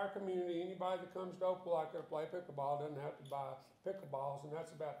the entire community. Anybody that comes to Opelika to play pickleball doesn't have to buy pickleballs, and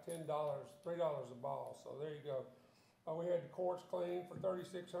that's about $10, $3 a ball, so there you go. We had the courts cleaned for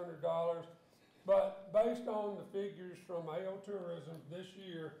 $3,600, but based on the figures from AO Tourism this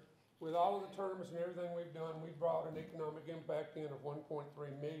year, with all of the tournaments and everything we've done, we brought an economic impact in of $1.3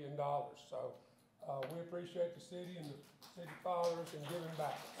 million. So we appreciate the city and the city fathers and giving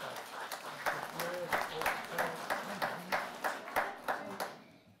back.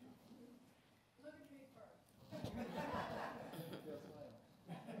 Look at me first.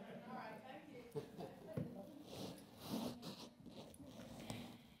 All right, thank you.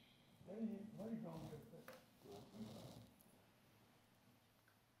 Where you going with this?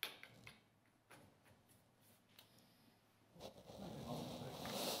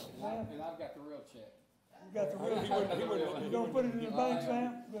 And I've got the real check. You got the real, you gonna put it in the bank,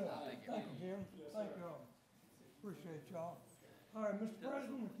 Sam? Good. Thank you, Jim. Thank y'all. Appreciate y'all. All right, Mr.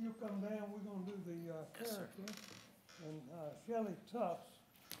 President, if you'll come down, we're gonna do the character. And Shelley Tufts,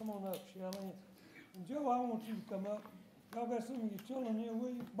 come on up, Shelley. And Joe, I want you to come up. Y'all got some of your children here,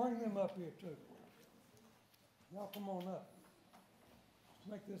 will you? Bring them up here too. Y'all come on up. Let's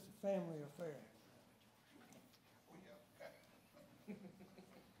make this a family affair.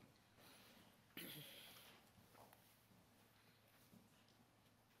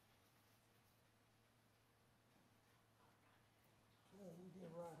 We get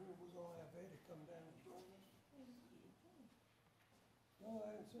right here, we're gonna have Eddie come down and join us. No,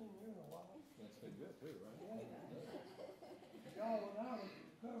 I haven't seen you in a while. That's been good too, right? Y'all, when I was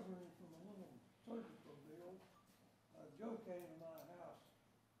recovering from a little surgical deal, Joe came to my house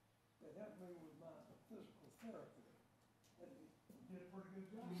to help me with my physical therapy. And he did a pretty good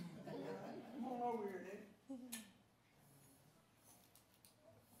job. Come on over here, Eddie.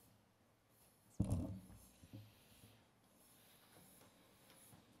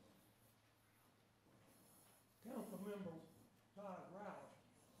 Councilmember Todd Rouse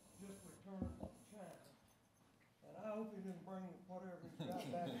just returned from China, and I hope he didn't bring whatever he's got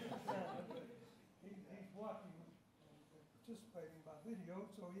back from China, but he's watching and participating by video,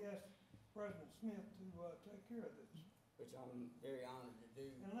 so he asked President Smith to take care of this. Which I'm very honored to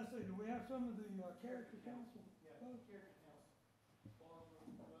do. And let's see, do we have some of the character council? Character council.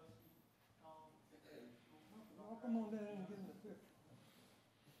 Barbara, Rusty, Tom. Y'all come on down and get in the picture.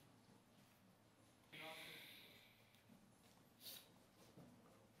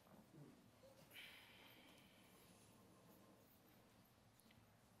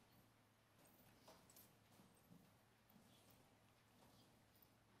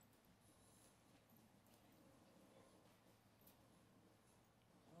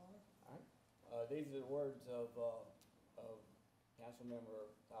 These are the words of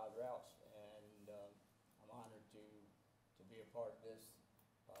Councilmember Todd Rouse, and I'm honored to be a part of this.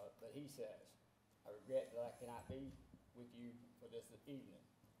 But he says, I regret that I cannot be with you for this evening.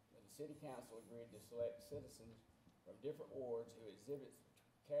 When the City Council agreed to select citizens from different wards who exhibit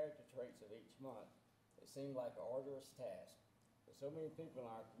character traits of each month, it seemed like an arduous task. With so many people in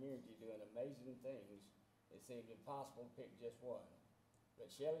our community doing amazing things, it seemed impossible to pick just one.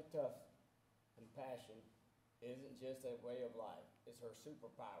 But Shelley Tufts' compassion isn't just a way of life, it's her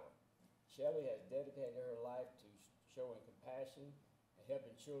superpower. Shelley has dedicated her life to showing compassion and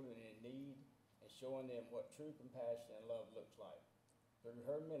helping children in need and showing them what true compassion and love looks like. Through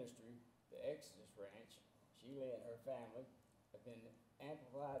her ministry, the Exodus Ranch, Sheila and her family have been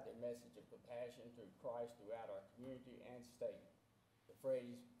amplified their message of compassion through Christ throughout our community and state. The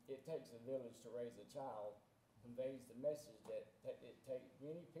phrase, "It takes a village to raise a child," conveys the message that it takes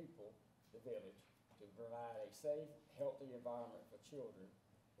many people, the village, to provide a safe, healthy environment for children,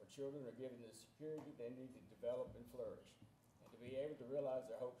 where children are given the security they need to develop and flourish, and to be able to realize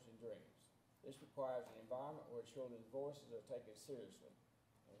their hopes and dreams. This requires an environment where children's voices are taken seriously,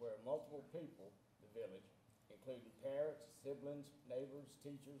 and where multiple people, the village, including parents, siblings, neighbors,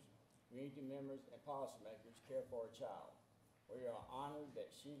 teachers, community members, and policymakers, care for a child. We are honored that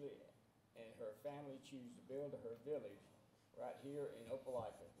Sheila and her family choose to build her village right here in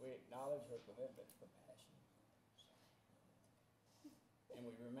Opelika. We acknowledge her commitment to compassion. And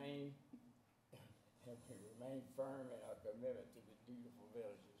we remain firm in our commitment to the beautiful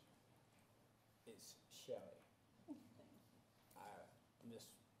villages. It's Shelley. I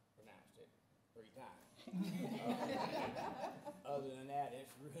mispronounced it 3 times. Other than that,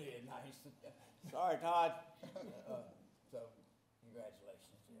 it's really a nice. Sorry, Todd. So, congratulations.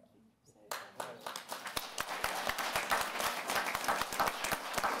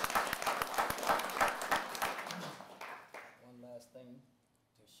 One last thing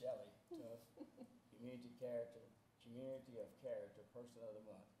to Shelley, Community of Character Person of the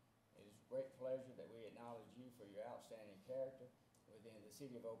Month. It is a great pleasure that we acknowledge you for your outstanding character within the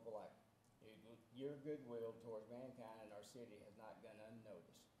city of Opelika. Your goodwill towards mankind in our city has not gone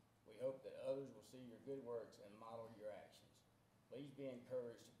unnoticed. We hope that others will see your good works and model your actions. Please be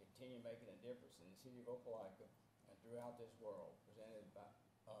encouraged to continue making a difference in the city of Opelika and throughout this world. Presented by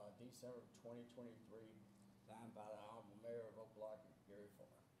December 2023, signed by the Honorable Mayor of Opelika, Gary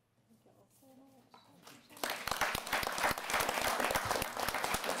Fuller. Thank you all so much.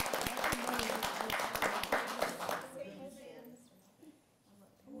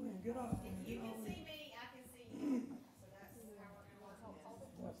 Get off. If you can see me, I can see you. So that's how we're gonna work this.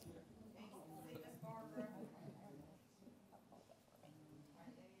 Thanks. See Miss Barbara. Right, Dan.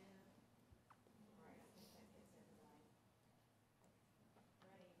 All right, I think that gets everybody.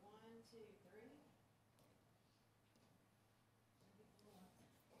 Ready, 1, 2, 3.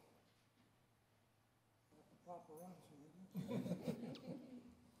 Paparazzi.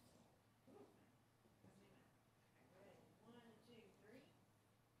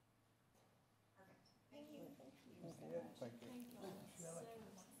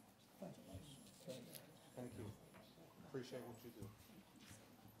 Appreciate what you do.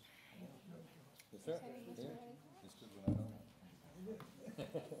 Yes, sir. Yeah. It's good when I know.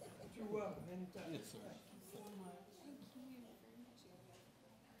 You're welcome, anytime. Yes, sir.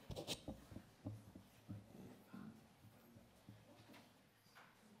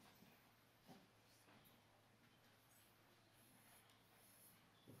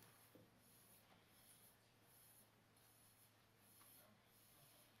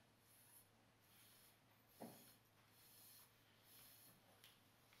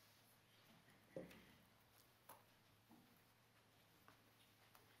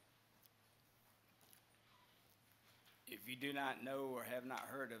 If you do not know or have not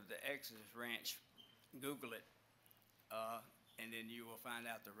heard of the Exodus Ranch, Google it, and then you will find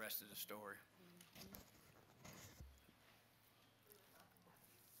out the rest of the story.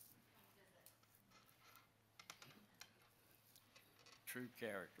 True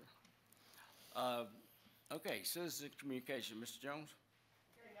character. Okay, citizen communication, Mr. Jones.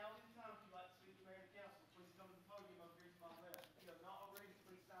 Okay, now at this time, if you'd like to speak to Mayor and Council, please come to the podium over here to my left. If you have not already,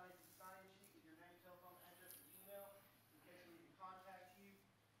 please sign into the sign-in sheet with your name, telephone, address, and email in case we can contact you.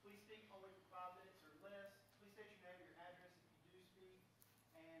 Please speak only for 5 minutes or less. Please state your name and your address if you do speak.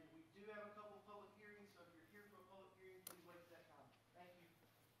 And we do have a couple of public hearings, so if you're here for a public hearing, please wait for that time. Thank you.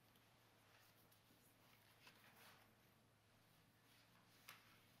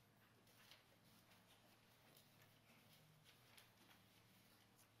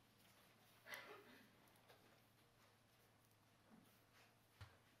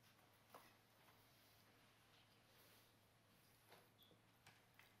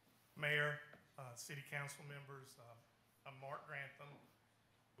 Mayor, City Council members, I'm Mark Grantham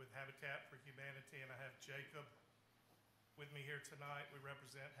with Habitat for Humanity, and I have Jacob with me here tonight. We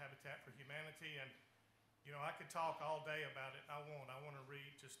represent Habitat for Humanity, and you know, I could talk all day about it. I won't. I want to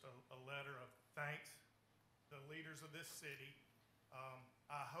read just a letter of thanks to the leaders of this city.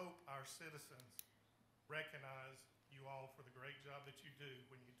 I hope our citizens recognize you all for the great job that you do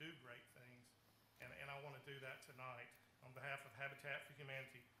when you do great things, and I want to do that tonight on behalf of Habitat for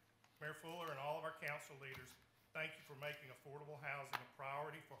Humanity. Mayor Fuller and all of our council leaders, thank you for making affordable housing a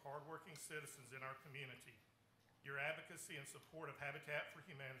priority for hardworking citizens in our community. Your advocacy and support of Habitat for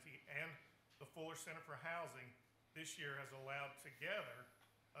Humanity and the Fuller Center for Housing this year has allowed together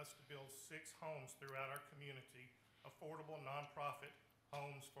us to build 6 homes throughout our community, affordable nonprofit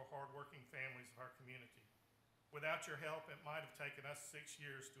homes for hardworking families of our community. Without your help, it might have taken us 6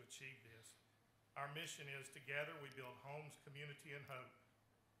 years to achieve this. Our mission is together we build homes, community, and hope.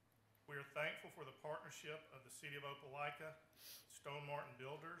 We are thankful for the partnership of the City of Opelika, Stone Martin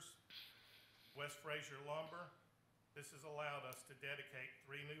Builders, West Fraser Lumber. This has allowed us to dedicate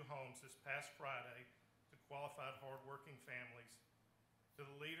 3 new homes this past Friday to qualified, hardworking families. To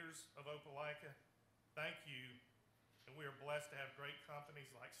the leaders of Opelika, thank you, and we are blessed to have great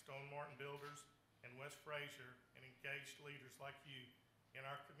companies like Stone Martin Builders and West Fraser and engaged leaders like you in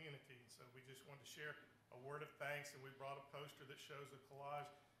our community. So we just wanted to share a word of thanks, and we brought a poster that shows a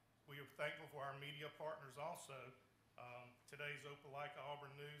collage. We are thankful for our media partners also. Today's Opelika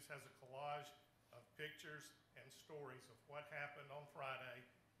Auburn News has a collage of pictures and stories of what happened on Friday,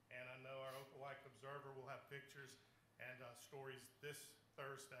 and I know our Opelika Observer will have pictures and stories this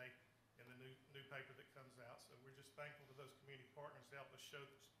Thursday in the new paper that comes out. So we're just thankful to those community partners to help us show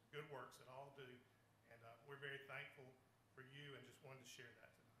the good works that all do, and we're very thankful for you and just wanted to share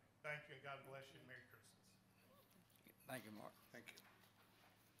that tonight. Thank you, and God bless you, and Merry Christmas. Thank you, Mark. Thank you.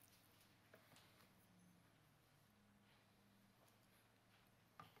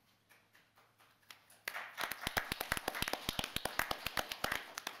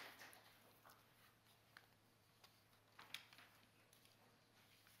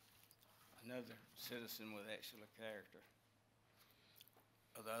 Another citizen with excellent character.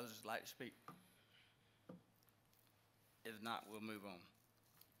 Are the others like to speak? If not, we'll move on.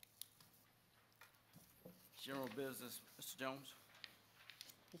 General business, Mr. Jones.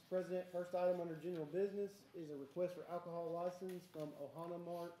 Mr. President, first item under general business is a request for alcohol license from Ohana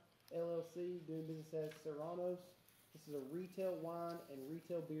Mart LLC, doing business as Serranos. This is a retail wine and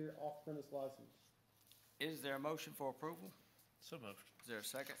retail beer off-premise license. Is there a motion for approval? So moved. Is there a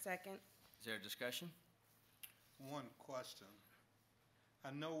second? Second. Is there a discussion? One question.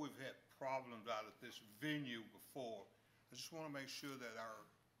 I know we've had problems out at this venue before. I just want to make sure that our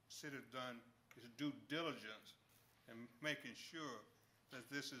city done its due diligence in making sure that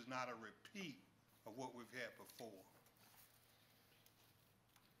this is not a repeat of what we've had before.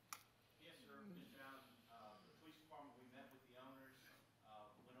 Yes, sir, Mr. Allen, the police department, we met with the owners,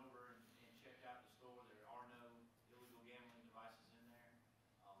 went over and checked out the store. There are no illegal gambling devices in there.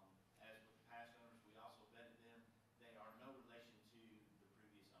 As with the past owners, we also vetted them. They are no relation to the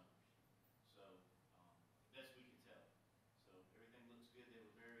previous owners. So, best we can tell. So everything looks good. They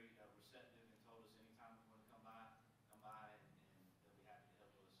were very receptive and told us anytime we want to come by, and they'll be happy to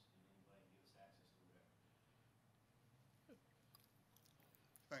help us in any way and give us access to whatever.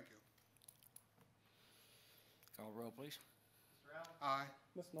 Thank you. Call roll, please. Mr. Allen? Aye.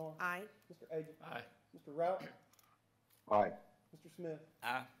 Ms. Nor. Aye. Mr. Agee. Aye. Mr. Rout. Aye. Mr. Smith.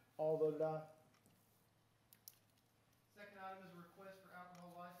 Aye. All voted aye. Second item is a request for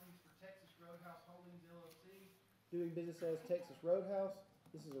alcohol license for Texas Roadhouse Holdings LLC. Doing business as Texas Roadhouse.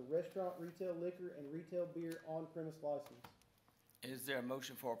 This is a restaurant, retail liquor, and retail beer on-premise license. Is there a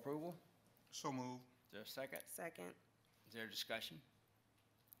motion for approval? So moved. Is there a second? Second. Is there a discussion?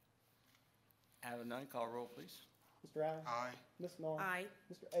 Having none, call roll, please. Mr. Allen. Aye. Ms. Nor. Aye.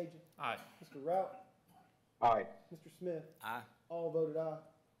 Mr. Agee. Aye. Mr. Rout. Aye. Mr. Smith. Aye. All voted aye.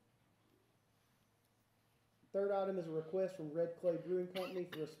 Third item is a request from Red Clay Brewing Company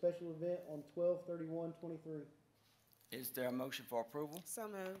for a special event on 12/31/23. Is there a motion for approval? So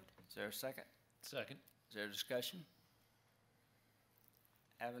moved. Is there a second? Second. Is there a discussion?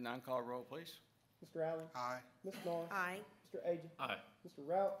 Having none, call roll, please. Mr. Allen. Aye. Ms. Nor. Aye. Mr. Agee. Aye. Mr.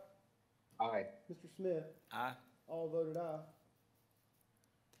 Rout. Aye. Mr. Smith. Aye. All voted aye.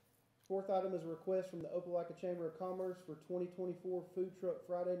 Fourth item is a request from the Opelika Chamber of Commerce for 2024 Food Truck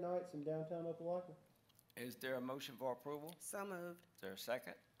Friday nights in downtown Opelika. Is there a motion for approval? So moved. Is there a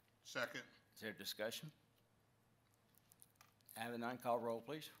second? Second. Is there a discussion? Having none, call roll,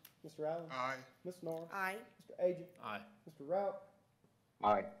 please. Mr. Allen. Aye. Ms. Nor. Aye. Mr. Agee. Aye. Mr. Rout.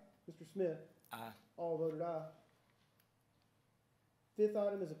 Aye. Mr. Smith. Aye. All voted aye. Fifth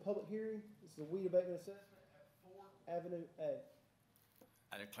item is a public hearing. This is a weed abatement assessment at 4 Avenue A.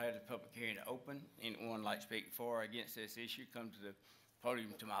 I declare the public hearing open. Anyone like to speak for or against this issue, come to the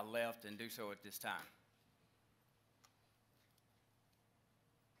podium to my left and do so at this time.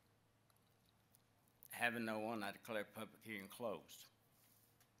 Having no one, I declare public hearing closed.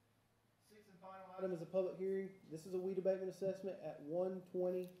 Sixth and final item is a public hearing. This is a weed abatement assessment at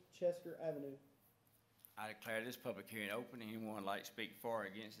 120 Chester Avenue. I declare this public hearing open. Anyone like to speak for or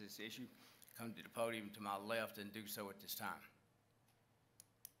against this issue, come to the podium to my left and do so at this time.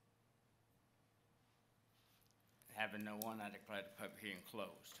 Having no one, I declare the public hearing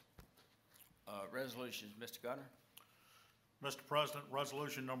closed. Resolutions, Mr. Gunner. Mr. President,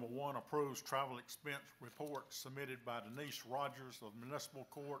 resolution number 1 approves travel expense report submitted by Denise Rogers of Municipal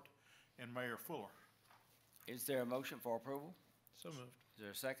Court and Mayor Fuller. Is there a motion for approval? So moved. Is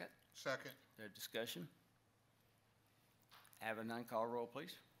there a second? Second. Is there discussion? Having none, call roll,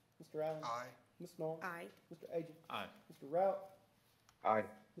 please. Mr. Allen? Aye. Ms. Norris? Aye. Mr. Agee? Aye. Mr. Rout? Aye.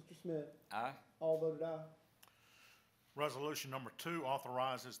 Mr. Smith? Aye. All voted aye. Resolution number 2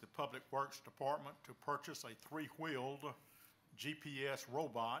 authorizes the Public Works Department to purchase a 3-wheeled GPS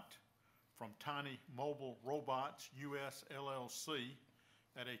robot from Tiny Mobile Robots US LLC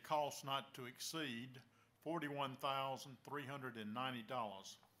at a cost not to exceed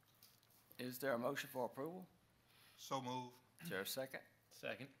 $41,390. Is there a motion for approval? So moved. Is there a second?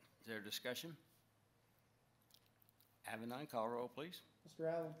 Second. Is there discussion? Having none, call roll, please. Mr.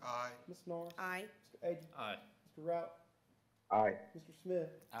 Allen? Aye. Ms. Norris? Aye. Mr. Agee? Aye. Mr. Rout? Aye. Mr. Smith?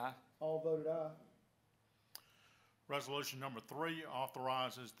 Aye. All voted aye. Resolution number 3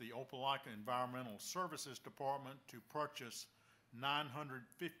 authorizes the Opelika Environmental Services Department to purchase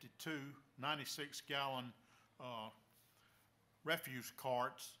 952 96-gallon refuse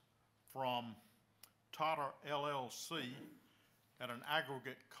carts from Totter LLC at an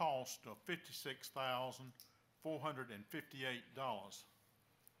aggregate cost of $56,458.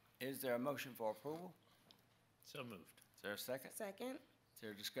 Is there a motion for approval? So moved. Is there a second? Second. Is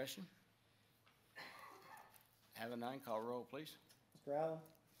there discussion? Having none, call roll, please. Mr. Allen?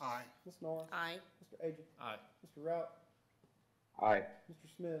 Aye. Ms. Norris? Aye. Mr. Agee? Aye. Mr. Rout? Aye. Mr.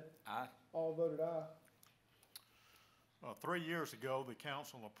 Smith? Aye. All voted aye. 3 years ago, the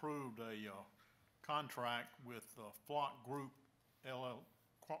council approved a contract with Flock Group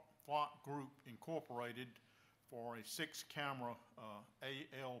Flock Group Incorporated for a 6-camera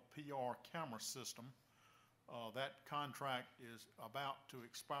ALPR camera system. That contract is about to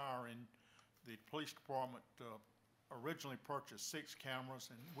expire, and the police department originally purchased 6 cameras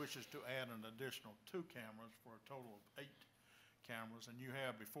and wishes to add an additional 2 cameras for a total of 8 cameras. And you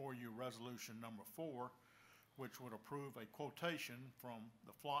have before you resolution number 4, which would approve a quotation from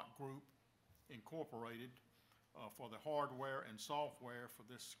the Flock Group Incorporated for the hardware and software for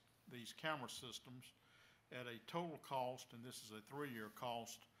these camera systems at a total cost, and this is a 3-year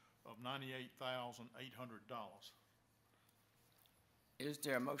cost, of $98,800. Is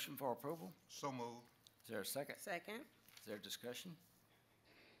there a motion for approval? So moved. Is there a second? Second. Is there discussion?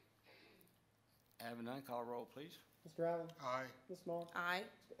 Having none, call roll, please. Mr. Allen? Aye. Ms. Norris? Aye.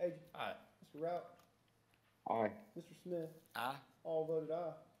 Mr. Agee? Aye. Mr. Rout? Aye. Mr. Smith? Aye. All voted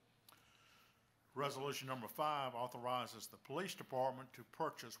aye. Resolution number 5 authorizes the police department to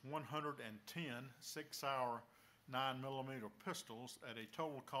purchase 110 6-hour 9mm pistols at a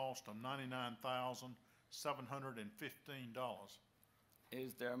total cost of $99,715.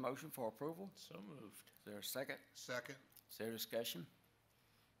 Is there a motion for approval? So moved. Is there a second? Second. Is there discussion?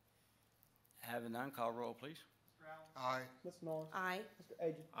 Having none, call roll, please. Mr. Allen? Aye. Ms. Norris? Aye. Mr.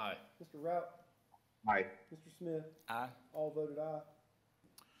 Agee? Aye. Mr. Rout? Aye. Mr. Smith? Aye. All voted aye.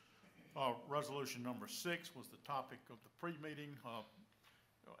 Resolution number 6 was the topic of the pre-meeting.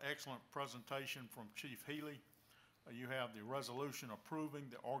 Excellent presentation from Chief Healy. You have the resolution approving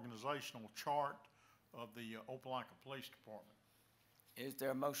the organizational chart of the Opelika Police Department. Is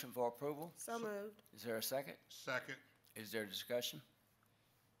there a motion for approval? So moved. Is there a second? Second. Is there discussion?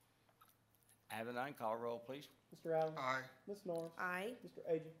 Having none, call roll, please. Mr. Allen? Aye. Ms. Norris? Aye. Mr.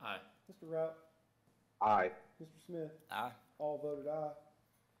 Agee? Aye. Mr. Rout? Aye. Mr. Smith? Aye. All voted aye.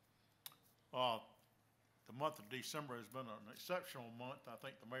 The month of December has been an exceptional month. I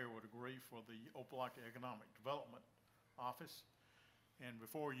think the mayor would agree for the Opelika Economic Development Office. And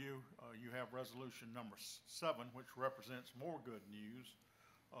before you, you have resolution number 7, which represents more good news.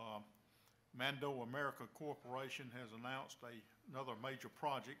 Mando America Corporation has announced another major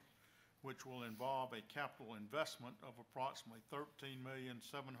project which will involve a capital investment of approximately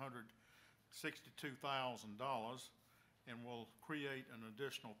 $13,762,000 and will create an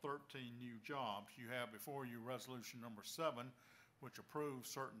additional 13 new jobs. You have before you resolution number 7, which approves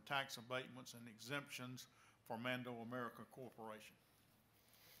certain tax abatements and exemptions for Mando America Corporation.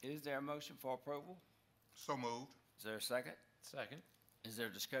 Is there a motion for approval? So moved. Is there a second? Second. Is there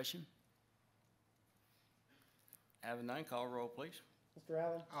discussion? Having none, call roll, please. Mr.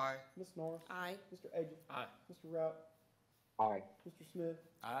 Allen? Aye. Ms. Norris? Aye. Mr. Agee? Aye. Mr. Rout? Aye. Mr. Smith?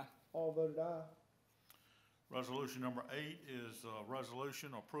 Aye. All voted aye. Resolution number 8 is a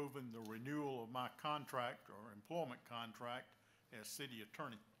resolution approving the renewal of my contract or employment contract as city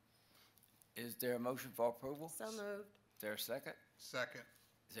attorney. Is there a motion for approval? So moved. Is there a second? Second.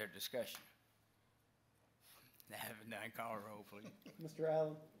 Is there discussion? Having none, call roll, please. Mr.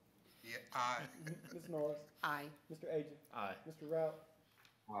 Allen? Yeah, aye. Ms. Norris, Aye. Mr. Agee, Aye. Mr. Rout,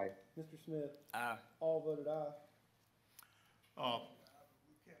 Aye. Mr. Smith, Aye. all voted aye.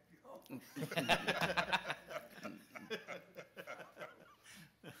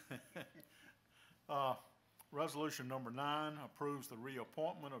 Resolution number 9 approves the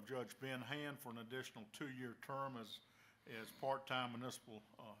reappointment of Judge Ben Hand for an additional 2-year term as part-time municipal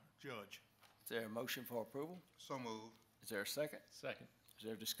judge. Is there a motion for approval? So moved. Is there a second? Second. Is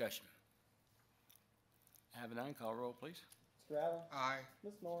there discussion? Having none, call roll, please. Mr. Allen, Aye.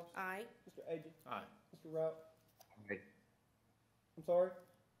 Ms. Norris, Aye. Mr. Agee, Aye. Mr. Rout, Aye. I'm sorry,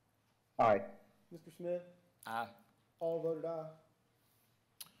 Aye. Mr. Smith, Aye. all voted aye.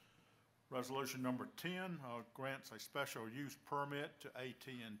 Resolution number 10 grants a special use permit to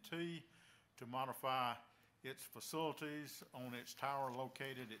AT&T to modify its facilities on its tower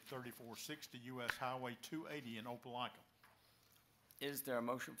located at 3460 US Highway 280 in Opelika. Is there a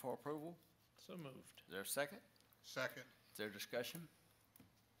motion for approval? So moved. Is there a second? Second. Is there discussion?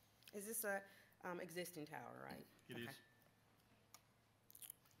 Is this a, existing tower, right? It is.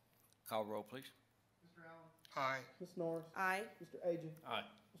 Call roll, please. Mr. Allen, Aye. Ms. Norris, Aye. Mr. Agee, Aye.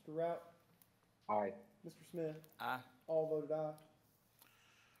 Mr. Rout, Aye. Mr. Smith, Aye. all voted aye.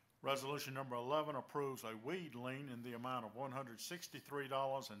 Resolution number 11 approves a weed lien in the amount of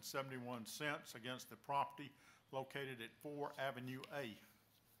 $163.71 against the property located at 4 Avenue A.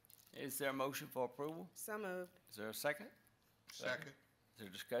 Is there a motion for approval? So moved. Is there a second? Second. Is there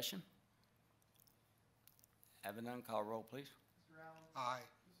discussion? Having none, call roll, please. Mr. Allen, Aye.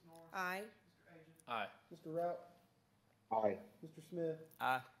 Ms. Norris, Aye. Mr. Agee, Aye. Mr. Rout, Aye. Mr. Smith,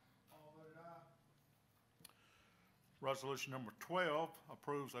 Aye. all voted aye. Resolution number 12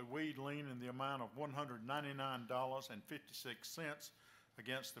 approves a weed lien in the amount of $199.56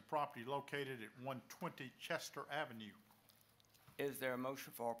 against the property located at 120 Chester Avenue. Is there a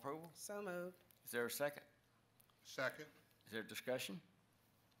motion for approval? So moved. Is there a second? Second. Is there discussion?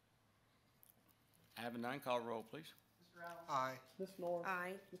 Having none, call roll, please. Mr. Allen, Aye. Ms. Norris,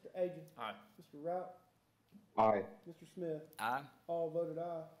 Aye. Mr. Agee, Aye. Mr. Rout, Aye. Mr. Smith, Aye. all voted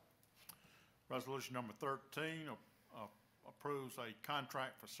aye. Resolution number 13 approves a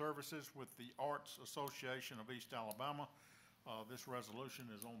contract for services with the Arts Association of East Alabama. This resolution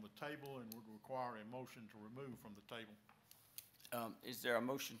is on the table and would require a motion to remove from the table. Is there a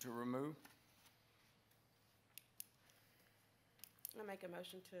motion to remove? I make a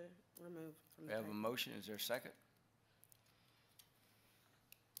motion to remove from We the have a table. motion. Is there a second?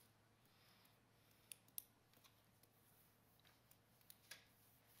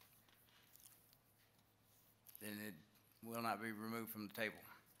 Then it will not be removed from the table.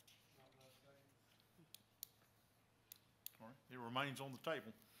 All right, it remains on the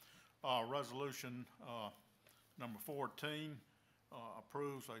table. Resolution number 14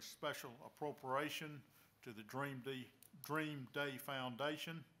 approves a special appropriation to the Dream Day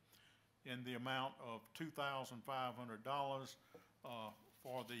Foundation in the amount of $2,500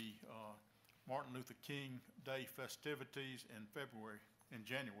 for the Martin Luther King Day festivities in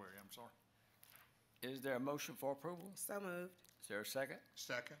January, I'm sorry. Is there a motion for approval? So moved. Is there a second?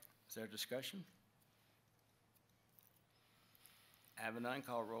 Second. Is there discussion? Having none,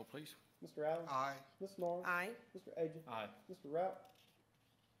 call roll, please. Mr. Allen, Aye. Ms. Norris, Aye. Mr. Agee, Aye. Mr. Rout,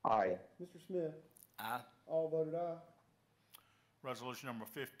 Aye. Mr. Smith, Aye. all voted aye. Resolution number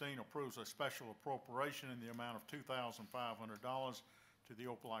 15 approves a special appropriation in the amount of $2,500 to the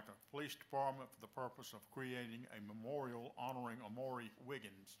Opelika Police Department for the purpose of creating a memorial honoring Amori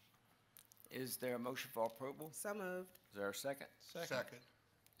Wiggins. Is there a motion for approval? So moved. Is there a second? Second.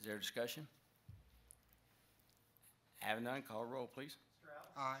 Is there discussion? Having none, call roll, please. Mr.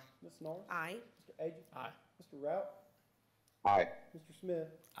 Allen, Aye. Ms. Norris, Aye. Mr. Agee, Aye. Mr. Rout, Aye. Mr. Smith,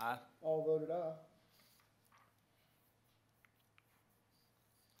 Aye. all voted aye.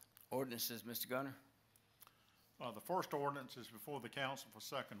 Ordinances, Mr. Gunner. The first ordinance is before the council for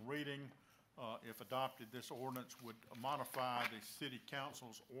second reading. If adopted, this ordinance would modify the city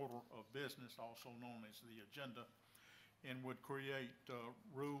council's order of business, also known as the agenda, and would create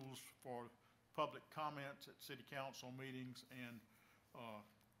rules for public comments at city council meetings and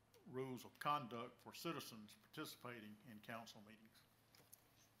rules of conduct for citizens participating in council meetings.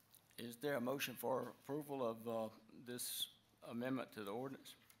 Is there a motion for approval of this amendment to the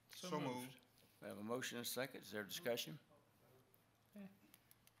ordinance? So moved. We have a motion and a second. Is there discussion?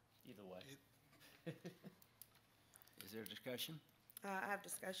 Either way. Is there discussion? I have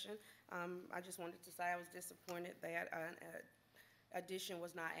discussion. I just wanted to say I was disappointed that an addition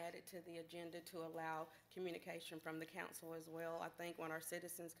was not added to the agenda to allow communication from the council as well. I think when our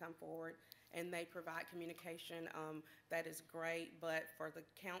citizens come forward and they provide communication. That is great, but for the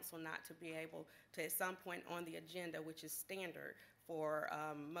council not to be able to, at some point on the agenda, which is standard for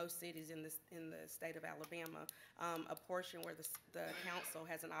most cities in the state of Alabama, a portion where the council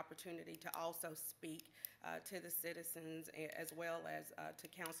has an opportunity to also speak to the citizens as well as to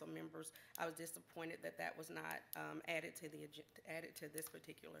council members. I was disappointed that that was not added to this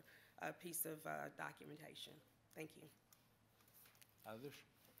particular piece of documentation. Thank you. Others?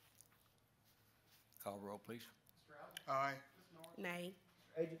 Call roll, please. Mr. Allen? Aye. Ms. Norris? Nay.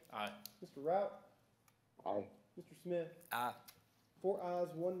 Mr. Agee? Aye. Mr. Rout? Aye. Mr. Smith? Aye. 4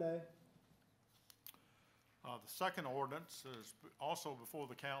 ayes, 1 nay. The second ordinance is also before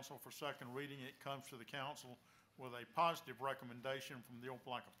the council for second reading. It comes to the council with a positive recommendation from the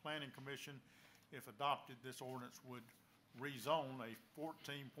Opelika Planning Commission. If adopted, this ordinance would rezone a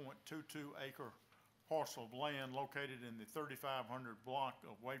 14.22 acre parcel of land located in the 3500 block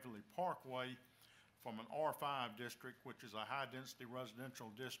of Waverly Parkway from an R5 district, which is a high-density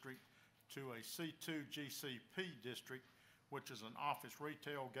residential district, to a C2 GCP district, which is an office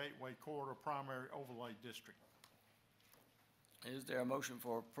retail gateway corridor primary overlay district. Is there a motion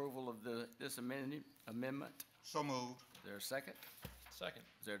for approval of this amendment? So moved. Is there a second? Second.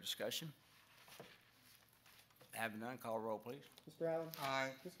 Is there discussion? Having none, call roll, please. Mr. Allen? Aye.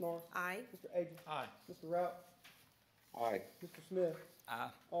 Ms. Norris? Aye. Mr. Agee? Aye. Mr. Rout? Aye. Mr. Smith? Aye.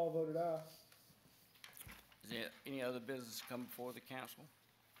 All voted aye. Is there any other business come before the council?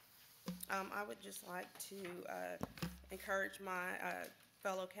 I would just like to encourage my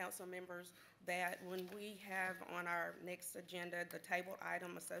fellow council members that when we have on our next agenda the tabled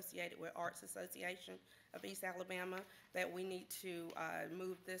item associated with Arts Association of East Alabama, that we need to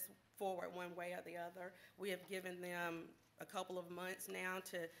move this forward one way or the other. We have given them a couple of months now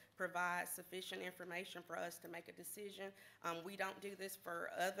to provide sufficient information for us to make a decision. We don't do this for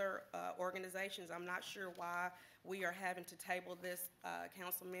other organizations. I'm not sure why we are having to table this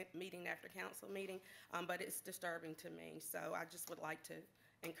council meeting after council meeting, but it's disturbing to me. So I just would like to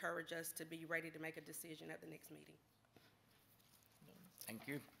encourage us to be ready to make a decision at the next meeting. Thank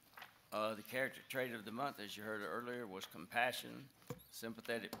you. The character trait of the month, as you heard earlier, was compassion,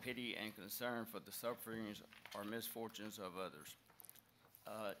 sympathetic pity, and concern for the sufferings or misfortunes of others.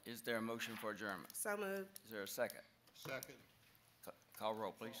 Is there a motion for adjournment? So moved. Is there a second? Second. Call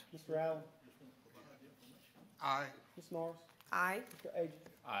roll, please. Mr. Allen? Aye. Ms. Norris? Aye. Mr. Agee?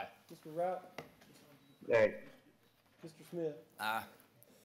 Aye. Mr. Rout? Nay. Mr. Smith? Aye.